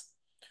heart.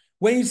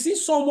 When you see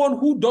someone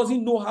who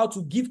doesn't know how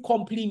to give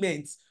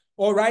compliments,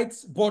 all right,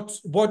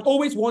 but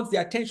always wants the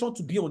attention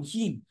to be on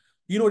him,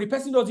 the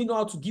person doesn't know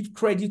how to give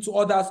credit to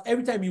others.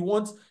 Every time he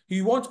wants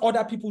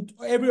other people,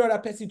 every other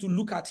person to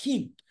look at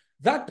him.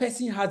 That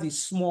person has a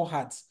small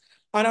heart.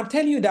 And I'm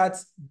telling you that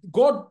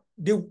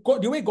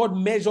the way God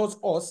measures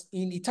us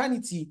in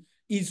eternity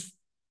is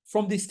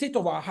from the state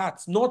of our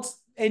hearts, not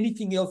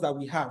anything else that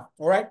we have.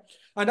 All right.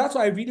 And that's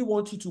why I really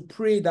want you to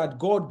pray that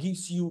God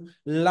gives you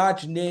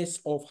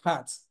largeness of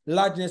heart.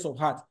 Largeness of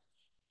heart.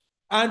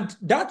 And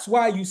that's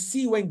why you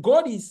see when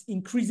God is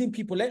increasing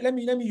people, let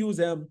me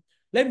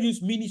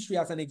use ministry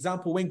as an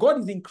example. When God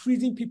is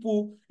increasing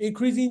people,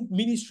 increasing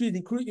ministries,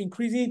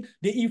 increasing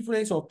the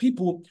influence of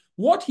people,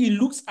 what he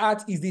looks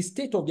at is the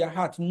state of their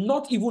heart,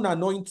 not even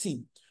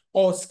anointing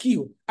or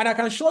skill. And I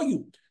can show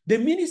you the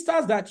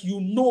ministers that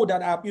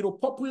that are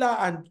popular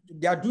and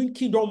they are doing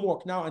kingdom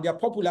work now and they are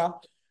popular.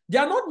 They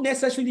are not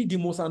necessarily the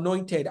most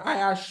anointed.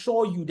 I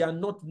assure you, they are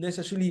not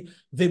necessarily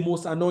the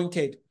most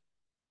anointed.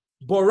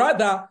 But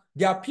rather,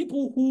 there are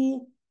people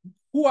who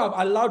have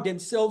allowed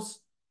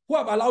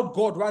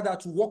God rather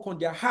to work on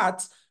their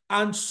hearts,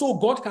 And so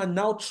God can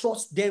now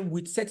trust them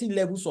with certain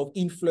levels of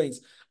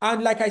influence.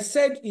 And like I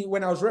said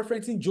when I was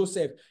referencing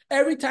Joseph,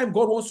 every time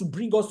God wants to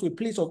bring us to a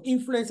place of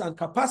influence and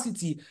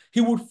capacity, he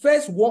would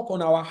first work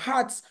on our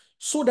hearts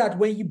so that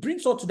when he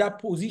brings us to that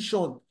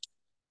position,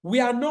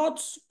 we are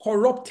not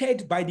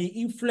corrupted by the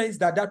influence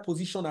that that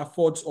position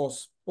affords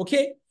us.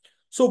 Okay?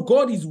 So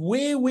God is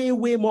way, way,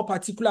 way more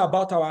particular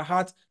about our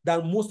heart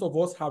than most of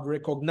us have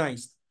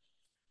recognized.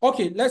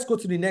 Okay, let's go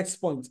to the next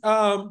point.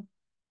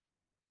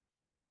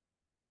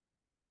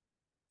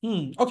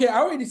 Okay, I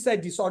already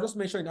said this, so I'll just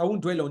mention it. I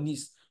won't dwell on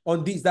this,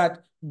 that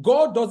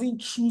God doesn't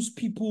choose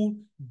people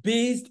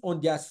based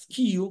on their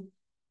skill.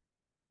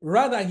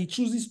 Rather, he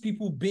chooses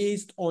people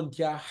based on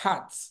their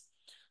hearts.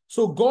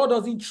 So God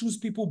doesn't choose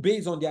people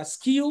based on their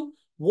skill.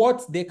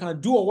 What they can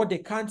do or what they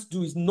can't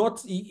do is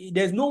not,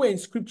 there's nowhere in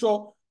scripture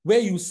where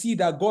you see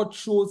that God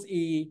chose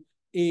a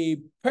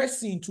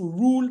person to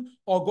rule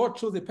or God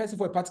chose a person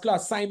for a particular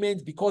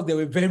assignment because they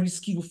were very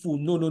skillful.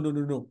 No, no, no,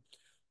 no, no.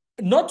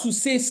 Not to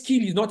say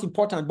skill is not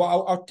important, but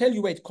I'll tell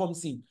you where it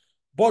comes in.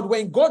 But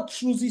when God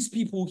chooses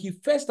people, he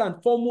first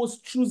and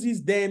foremost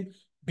chooses them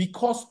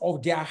because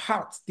of their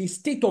heart, the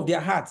state of their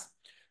heart.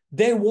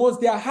 Then once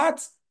their heart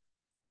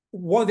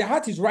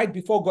is right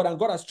before God and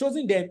God has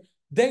chosen them,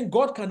 then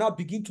God can now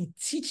begin to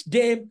teach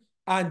them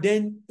and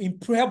then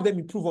help them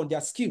improve on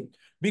their skill.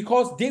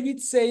 Because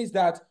David says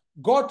that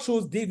God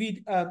chose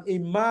David, a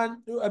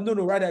man,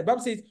 the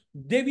Bible says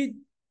David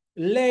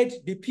led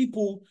the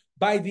people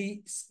by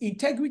the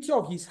integrity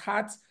of his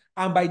heart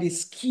and by the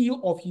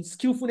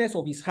skillfulness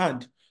of his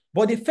hand.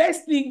 But the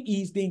first thing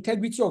is the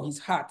integrity of his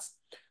heart.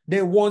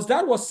 Then once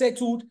that was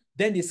settled,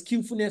 then the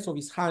skillfulness of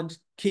his hand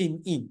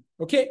came in.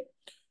 Okay?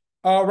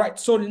 All right.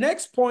 So the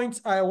next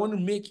point I want to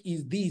make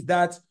is this,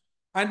 that,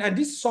 and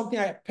this is something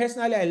I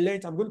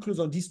learned. I'm going to close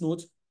on this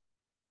note.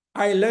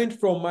 I learned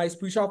from my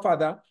spiritual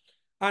father,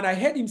 and I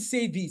heard him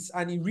say this,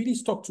 and it really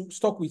stuck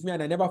with me,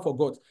 and I never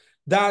forgot,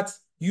 that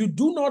you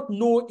do not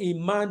know a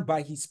man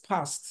by his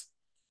past.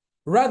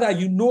 Rather,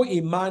 you know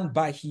a man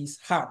by his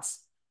heart.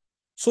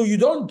 So you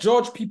don't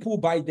judge people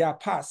by their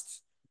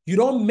past. You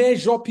don't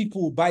measure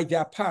people by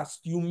their past.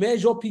 You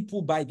measure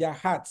people by their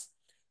hearts.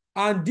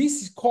 And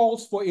this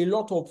calls for a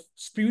lot of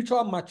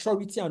spiritual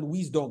maturity and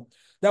wisdom.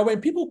 That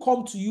when people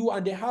come to you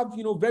and they have,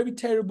 very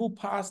terrible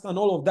past and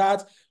all of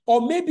that,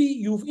 or maybe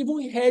you've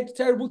even heard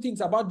terrible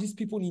things about these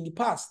people in the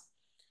past,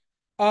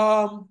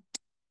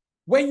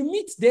 when you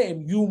meet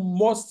them, you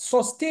must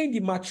sustain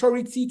the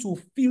maturity to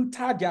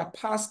filter their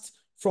past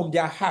from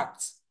their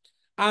hearts.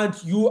 And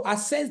you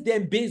assess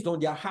them based on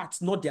their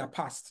hearts, not their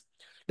past.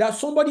 That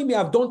somebody may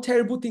have done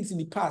terrible things in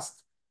the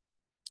past,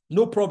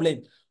 no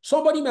problem.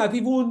 Somebody may have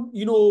even,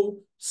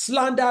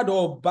 slandered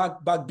or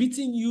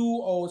backbeaten you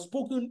or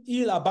spoken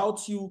ill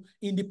about you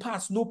in the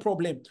past, no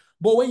problem.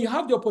 But when you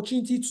have the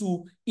opportunity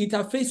to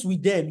interface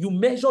with them, you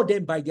measure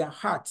them by their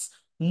hearts,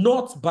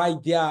 not by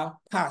their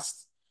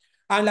past.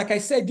 And like I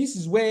said, this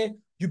is where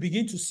you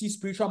begin to see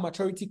spiritual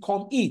maturity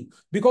come in.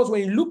 Because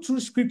when you look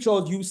through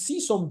scriptures, you see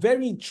some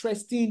very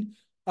interesting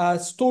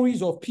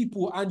stories of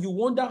people, and you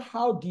wonder,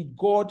 how did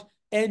God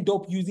end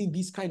up using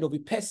this kind of a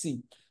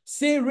person?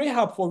 Say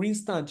Rahab, for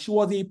instance, she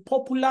was a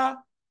popular,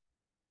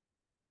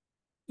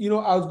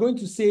 I was going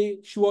to say,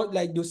 she was,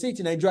 like they'll say it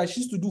in Nigeria,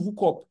 she used to do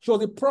hookup. She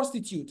was a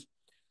prostitute.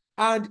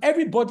 And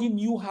everybody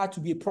knew her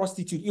to be a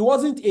prostitute. It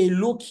wasn't a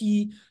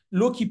low-key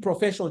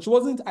profession. She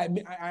wasn't,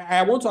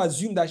 I want to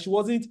assume that she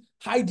wasn't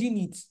hiding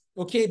it,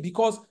 okay?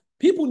 Because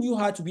people knew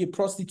her to be a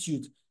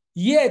prostitute.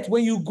 Yet,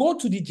 when you go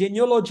to the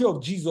genealogy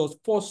of Jesus,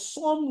 for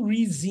some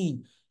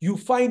reason, you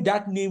find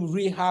that name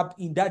Rahab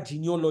in that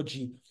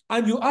genealogy.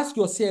 And you ask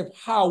yourself,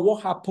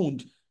 what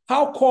happened?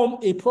 How come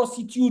a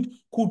prostitute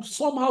could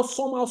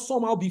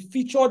somehow be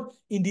featured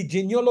in the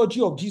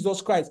genealogy of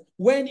Jesus Christ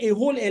when a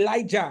whole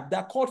Elijah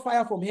that caught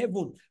fire from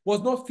heaven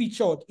was not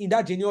featured in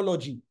that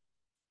genealogy?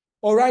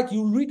 All right,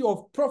 you read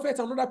of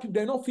prophets and other people,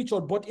 they're not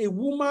featured, but a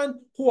woman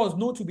who was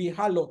known to be a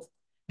harlot.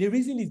 The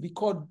reason is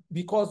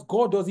because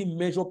God doesn't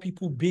measure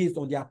people based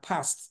on their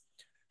past.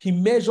 He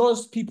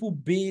measures people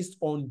based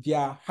on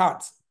their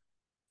heart.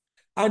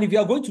 And if you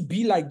are going to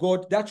be like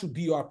God, that should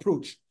be your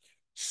approach.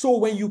 So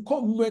when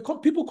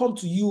people come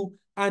to you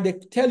and they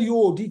tell you,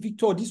 oh,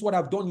 Victor, this is what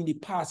I've done in the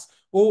past.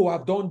 Oh,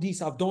 I've done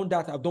this, I've done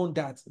that, I've done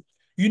that.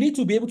 You need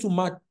to be able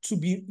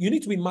you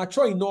need to be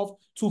mature enough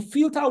to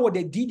filter what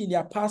they did in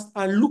their past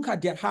and look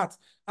at their heart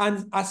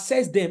and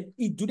assess them.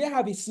 Do they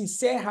have a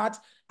sincere heart?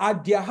 Are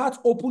their hearts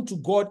open to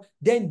God?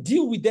 Then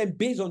deal with them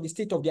based on the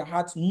state of their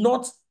hearts,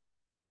 not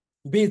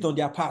based on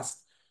their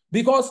past.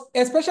 Because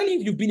especially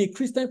if you've been a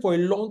Christian for a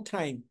long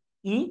time,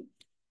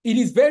 it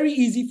is very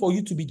easy for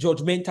you to be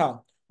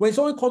judgmental. When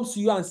someone comes to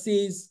you and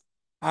says,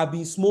 I've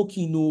been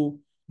smoking,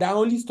 that I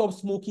only stopped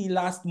smoking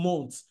last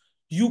month,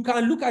 you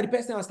can look at the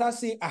person and start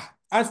saying,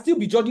 and still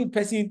be judging the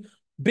person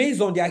based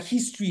on their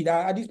history.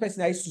 That this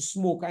person, I used to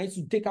smoke, I used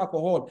to take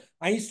alcohol,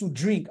 I used to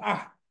drink.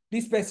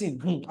 This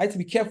person, I used to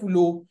be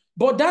careful,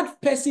 But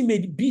that person may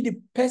be the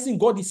person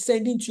God is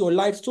sending to your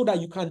life so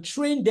that you can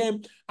train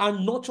them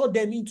and nurture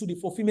them into the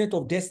fulfillment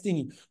of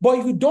destiny. But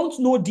if you don't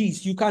know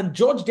this, you can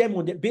judge them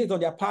based on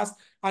their past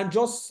and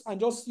just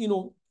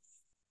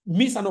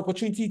miss an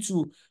opportunity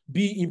to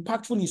be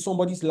impactful in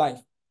somebody's life.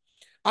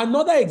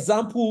 Another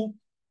example,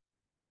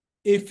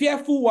 a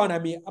fearful one I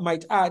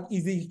might add,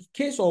 is the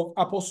case of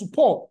Apostle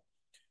Paul.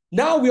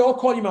 Now we all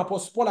call him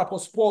Apostle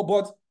Paul,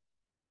 but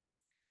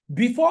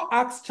before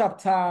Acts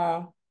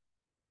chapter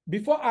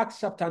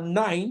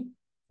 9,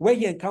 where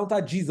he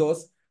encountered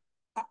Jesus,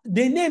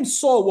 the name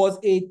Saul was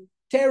a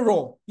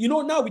terror.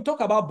 Now we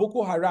talk about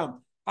Boko Haram.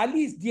 At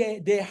least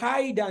they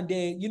hide and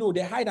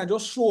they hide and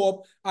just show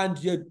up and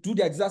do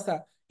their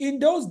disaster. In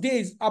those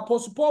days,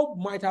 Apostle Paul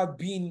might have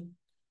been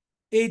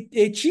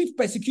a chief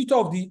persecutor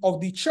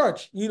of the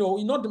church. He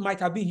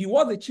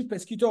was a chief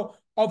persecutor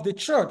of the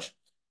church.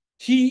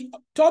 He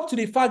talked to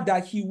the fact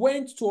that he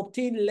went to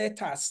obtain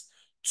letters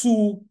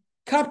to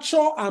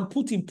capture and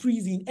put in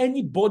prison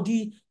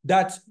anybody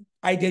that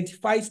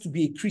identifies to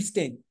be a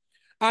Christian.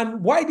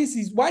 And why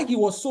he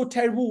was so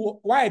terrible,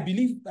 why I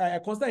believe I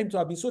consider him to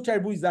have been so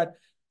terrible is that,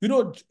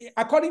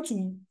 according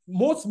to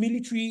most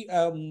military,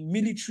 not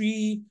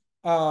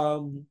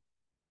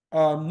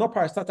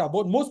parastatal,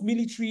 but most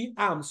military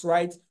arms,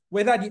 right?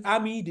 Whether the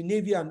army, the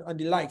navy, and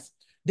the likes,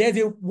 there's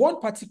one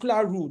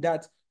particular rule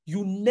that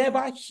you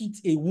never hit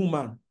a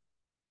woman.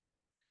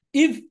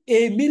 If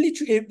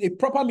a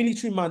proper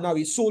military man, now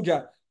a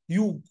soldier,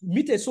 you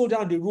meet a soldier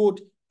on the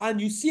road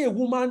and you see a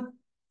woman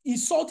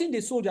insulting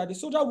the soldier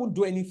won't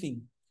do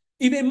anything.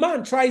 If a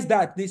man tries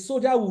that, the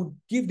soldier will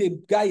give the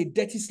guy a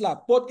dirty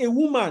slap. But a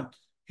woman,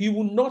 he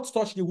will not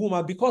touch the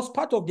woman because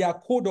part of their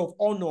code of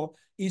honor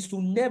is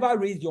to never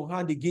raise your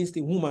hand against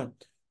a woman.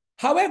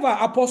 However,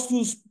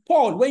 Apostle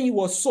Paul, when he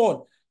was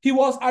Saul, he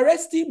was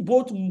arresting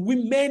both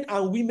men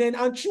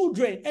and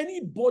children.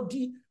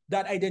 Anybody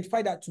that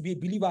identified that to be a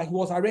believer, he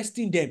was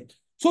arresting them.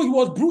 So he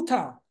was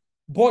brutal.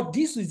 But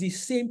this is the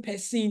same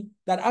person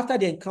that after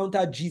he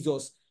encountered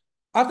Jesus,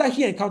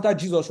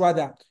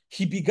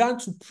 he began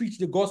to preach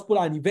the gospel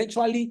and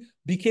eventually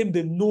became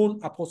the known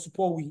Apostle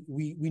Paul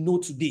we know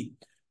today.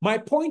 My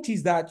point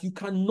is that you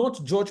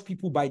cannot judge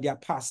people by their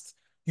past.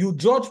 You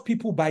judge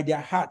people by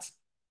their heart.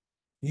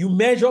 You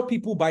measure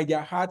people by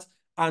their heart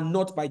and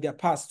not by their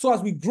past. So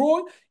as we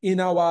grow in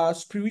our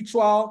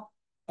spiritual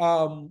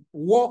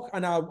walk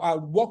and our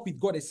walk with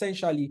God,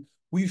 essentially,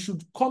 we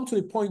should come to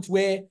a point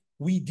where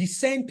we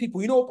discern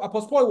people.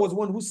 Apostle Paul was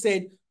one who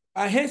said,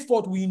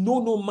 henceforth we know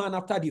no man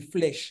after the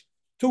flesh.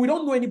 So we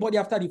don't know anybody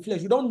after the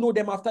flesh. We don't know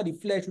them after the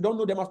flesh. We don't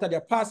know them after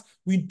their past.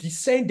 We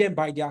discern them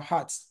by their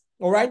hearts.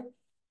 All right?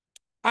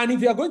 And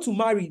if you are going to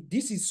marry,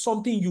 this is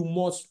something you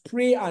must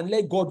pray and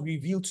let God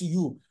reveal to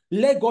you.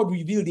 Let God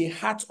reveal the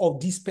heart of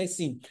this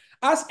person.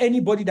 Ask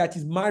anybody that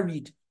is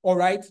married, all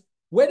right,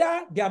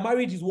 whether their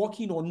marriage is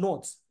working or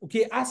not.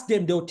 Okay, ask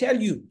them. They'll tell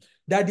you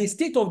that the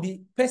state of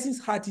the person's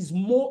heart is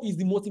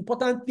the most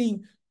important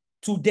thing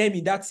to them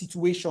in that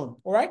situation.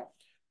 All right.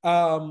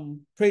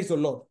 Praise the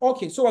Lord.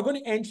 Okay, so we're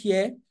going to end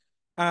here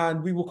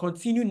and we will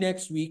continue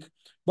next week.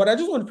 But I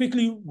just want to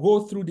quickly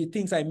go through the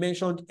things I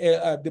mentioned,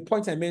 the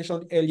points I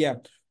mentioned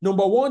earlier.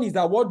 Number one is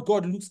that what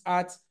God looks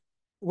at,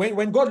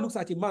 when God looks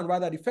at a man,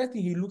 rather, the first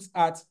thing he looks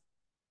at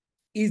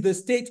is the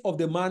state of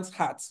the man's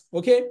heart.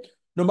 Okay.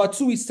 Number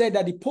two, he said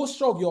that the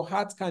posture of your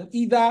heart can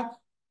either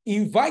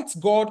invite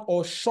God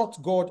or shut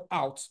God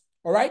out.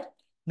 All right.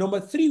 Number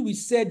three, we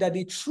said that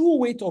the true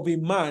weight of a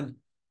man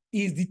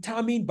is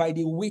determined by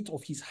the weight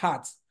of his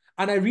heart.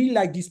 And I really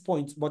like this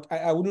point, but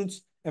I wouldn't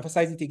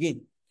emphasize it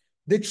again.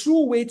 The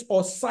true weight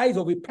or size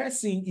of a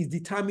person is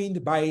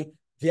determined by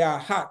their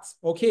heart,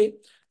 okay?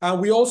 And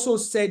we also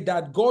said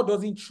that God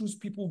doesn't choose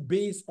people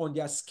based on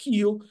their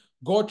skill.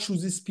 God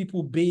chooses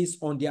people based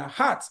on their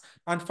hearts.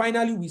 And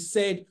finally, we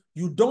said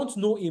you don't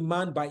know a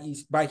man by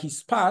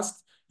his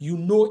past. You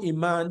know a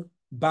man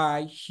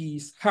by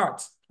his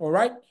heart, all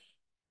right?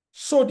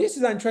 So this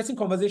is an interesting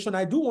conversation.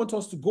 I do want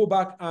us to go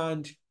back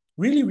and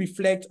really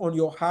reflect on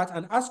your heart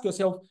and ask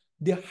yourself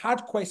the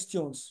hard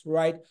questions,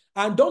 right?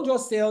 And don't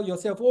just tell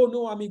yourself, oh,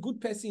 no, I'm a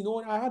good person.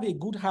 Oh, I have a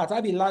good heart. I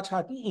have a large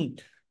heart.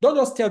 Don't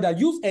just tell that.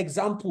 Use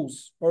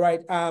examples, all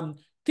right?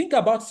 Think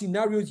about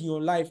scenarios in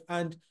your life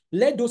and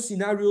let those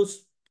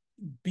scenarios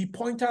be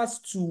pointers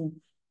to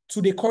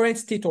the current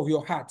state of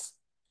your heart.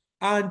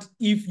 And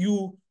if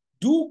you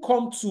do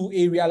come to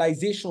a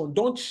realization,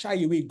 don't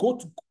shy away.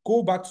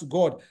 Go back to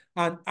God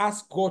and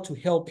ask God to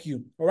help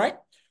you, all right?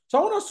 So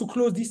I want us to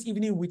close this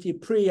evening with a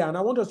prayer, and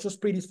I want us to just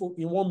pray this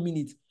in 1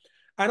 minute.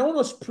 And I want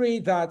us to pray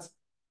that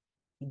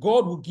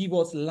God will give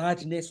us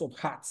largeness of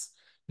hearts.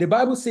 The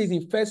Bible says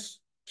in 1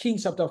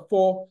 Kings chapter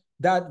 4,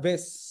 that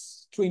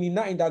verse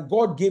 29, that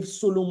God gave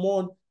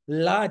Solomon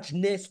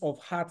largeness of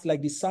heart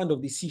like the sand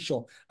of the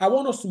seashore. I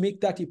want us to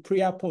make that a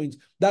prayer point,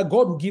 that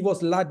God will give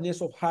us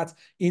largeness of heart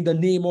in the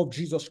name of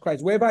Jesus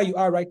Christ. Wherever you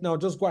are right now,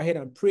 just go ahead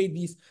and pray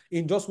this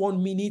in just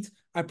 1 minute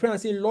I pray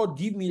and say, Lord,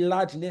 give me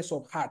largeness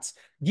of heart.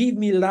 Give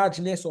me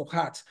largeness of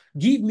heart.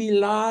 Give me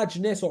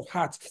largeness of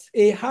heart.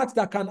 A heart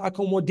that can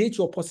accommodate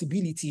your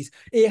possibilities.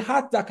 A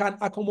heart that can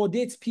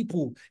accommodate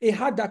people. A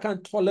heart that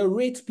can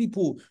tolerate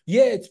people.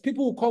 Yes,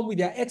 people will come with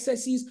their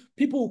excesses.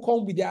 People will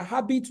come with their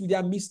habits, with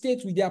their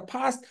mistakes, with their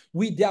past,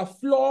 with their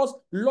flaws.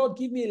 Lord,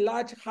 give me a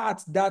large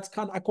heart that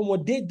can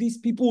accommodate these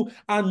people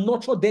and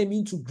nurture them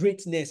into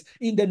greatness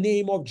in the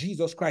name of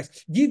Jesus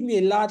Christ. Give me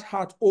a large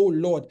heart, oh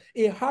Lord,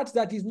 a heart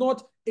that is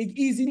not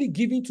easily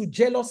given to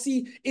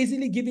jealousy,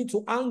 easily given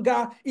to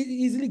anger,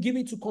 easily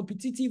given to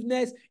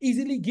competitiveness,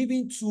 easily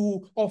given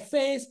to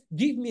offense.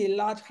 Give me a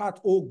large heart,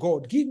 oh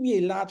God. Give me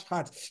a large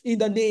heart in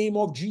the name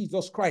of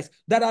Jesus Christ,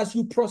 that as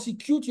you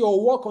prosecute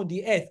your work on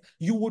the earth,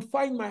 you would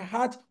find my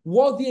heart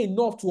worthy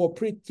enough to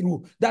operate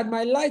through, that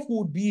my life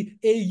would be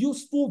a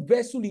useful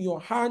vessel in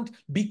your hand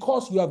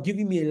because you have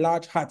given me a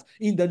large heart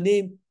in the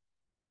name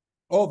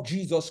of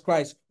Jesus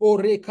Christ.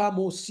 Oreka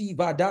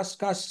mosiva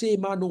daska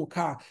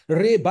semanoka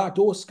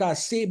rebadoska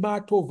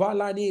semato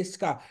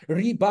valaneska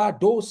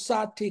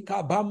ribadosa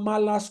teka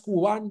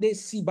bamalaskuande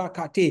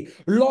sibakate.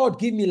 Lord,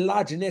 give me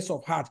largeness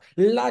of heart.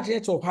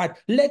 Largeness of heart.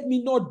 Let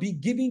me not be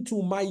given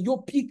to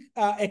myopic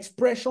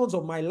expressions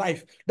of my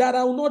life, that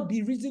I will not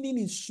be reasoning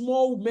in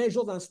small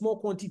measures and small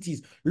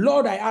quantities.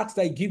 Lord, I ask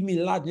that you give me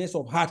largeness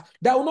of heart,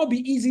 that I will not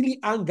be easily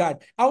angered.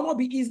 I will not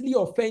be easily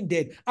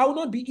offended. I will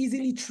not be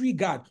easily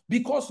triggered,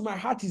 because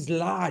my heart is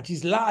large,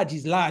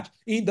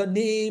 in the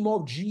name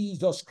of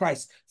Jesus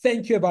Christ.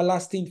 Thank you,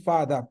 everlasting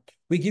Father.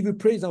 We give you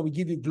praise and we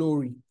give you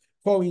glory.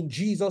 For in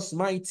Jesus'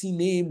 mighty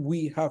name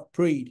we have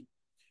prayed.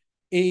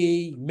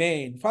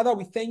 Amen. Father,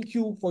 we thank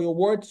you for your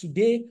word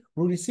today.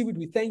 We receive it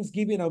with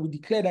thanksgiving and we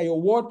declare that your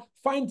word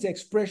finds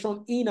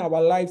expression in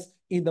our lives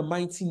in the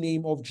mighty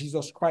name of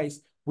Jesus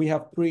Christ. We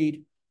have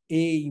prayed.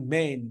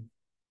 Amen.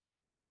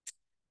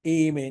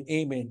 Amen.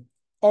 Amen.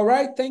 All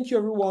right. Thank you,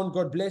 everyone.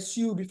 God bless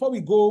you. Before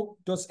we go,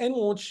 does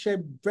anyone want to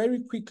share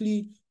very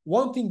quickly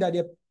one thing that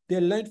they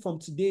learned from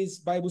today's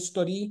Bible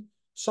study,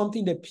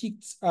 something they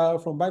picked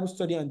from Bible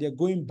study and they're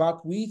going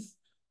back with?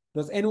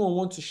 Does anyone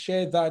want to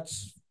share that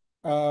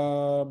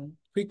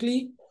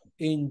quickly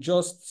in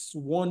just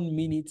 1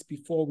 minute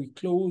before we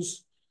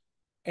close?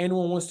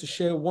 Anyone wants to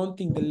share one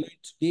thing they learned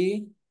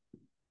today?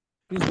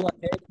 Please go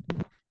ahead.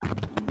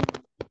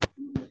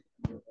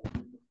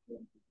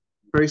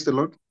 Praise the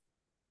Lord.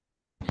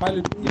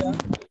 Hallelujah.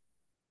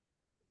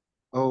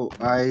 Oh,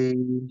 I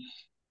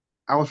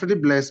was really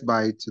blessed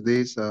by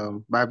today's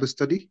Bible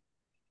study,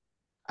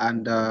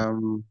 and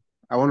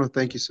I want to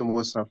thank you so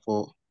much, sir,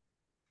 for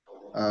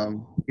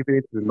giving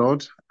it to the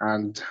Lord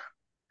and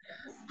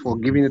for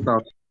giving it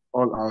out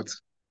all out.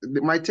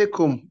 My take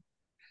home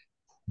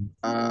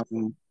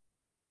um,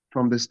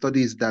 from the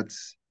study is that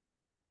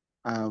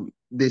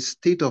the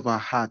state of our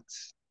heart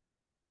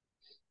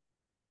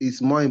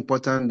is more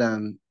important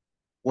than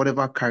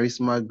whatever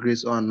charisma,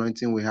 grace, or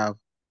anointing we have.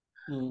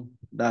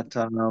 That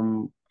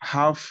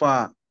how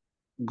far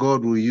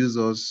God will use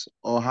us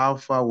or how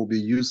far will be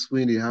useful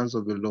in the hands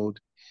of the Lord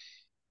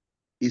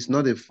is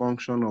not a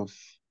function of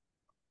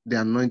the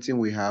anointing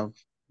we have.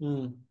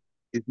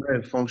 It's not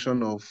a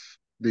function of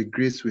the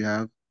grace we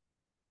have.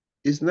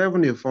 It's not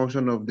even a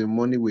function of the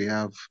money we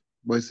have,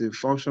 but it's a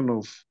function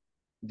of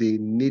the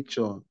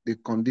nature, the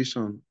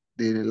condition,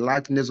 the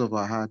lightness of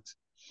our heart.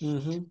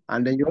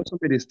 And then you also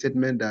made a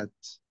statement that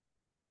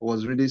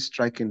was really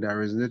striking, that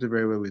resonated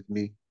very well with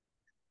me,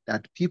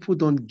 that people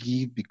don't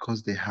give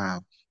because they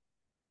have.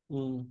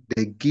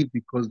 They give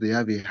because they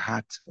have a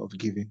heart of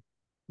giving.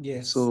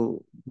 Yes.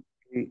 So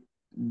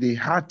the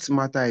heart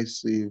matter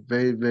is a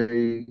very,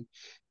 very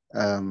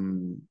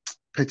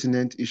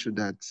pertinent issue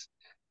that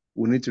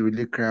we need to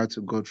really cry out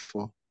to God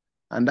for.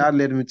 And that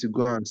led me to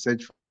go and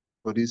search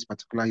for this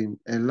particular hymn,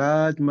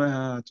 Enlarge My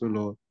Heart, O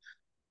Lord.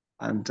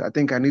 And I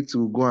think I need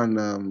to go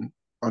and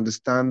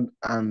understand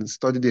and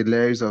study the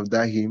lyrics of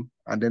that hymn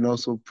and then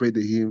also pray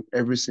the hymn,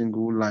 every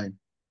single line.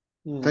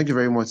 Thank you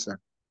very much, sir.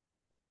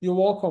 You're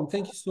welcome.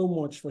 Thank you so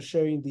much for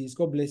sharing this.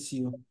 God bless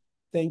you.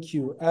 Thank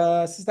you.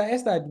 Sister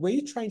Esther, were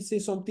you trying to say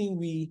something?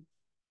 We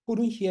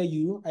couldn't hear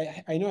you.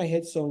 I know I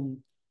heard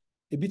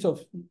a bit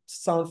of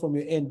sound from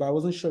your end, but I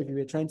wasn't sure if you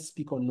were trying to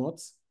speak or not.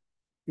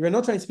 If you're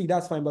not trying to speak,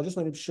 that's fine, but I just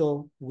want to be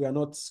sure we are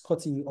not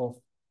cutting you off.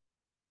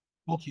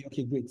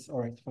 Okay, great. All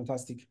right,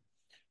 fantastic.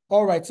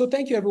 All right, so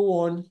thank you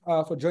everyone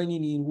for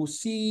joining in. We'll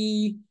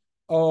see.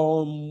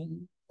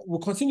 We'll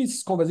continue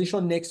this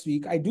conversation next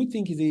week. I do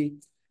think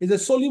it's a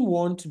solemn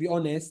one, to be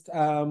honest.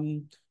 Yeah,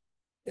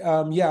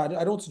 I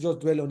don't want to just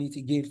dwell on it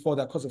again for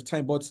the course of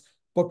time, but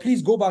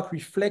please go back,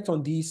 reflect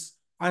on this,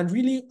 and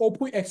really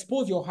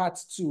expose your heart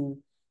to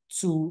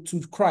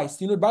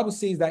Christ. You know, the Bible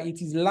says that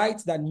it is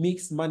light that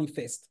makes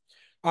manifest.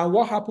 And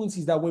what happens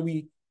is that when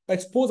we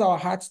expose our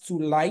hearts to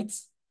light,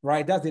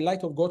 right, that's the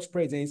light of God's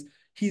presence,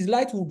 his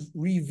light will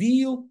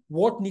reveal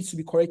what needs to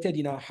be corrected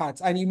in our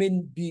hearts. And it may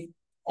be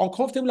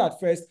uncomfortable at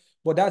first,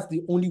 but that's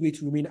the only way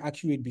to remain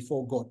accurate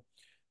before God.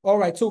 All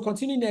right, so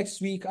continue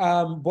next week.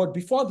 But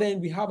before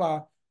then, we have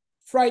our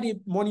Friday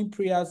morning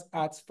prayers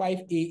at 5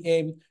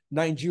 a.m.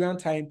 Nigerian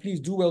time.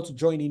 Please do well to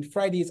join in.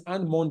 Fridays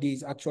and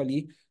Mondays,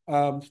 actually.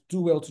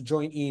 Do well to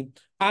join in.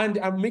 And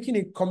I'm making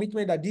a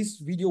commitment that this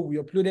video will be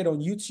uploaded on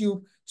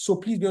YouTube. So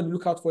please be on the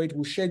lookout for it.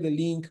 We'll share the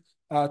link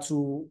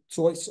to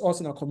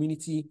us in our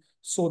community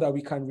so that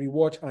we can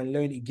rewatch and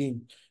learn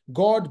again.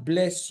 God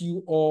bless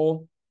you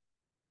all.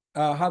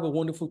 Have a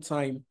wonderful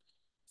time.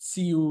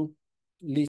 See you later.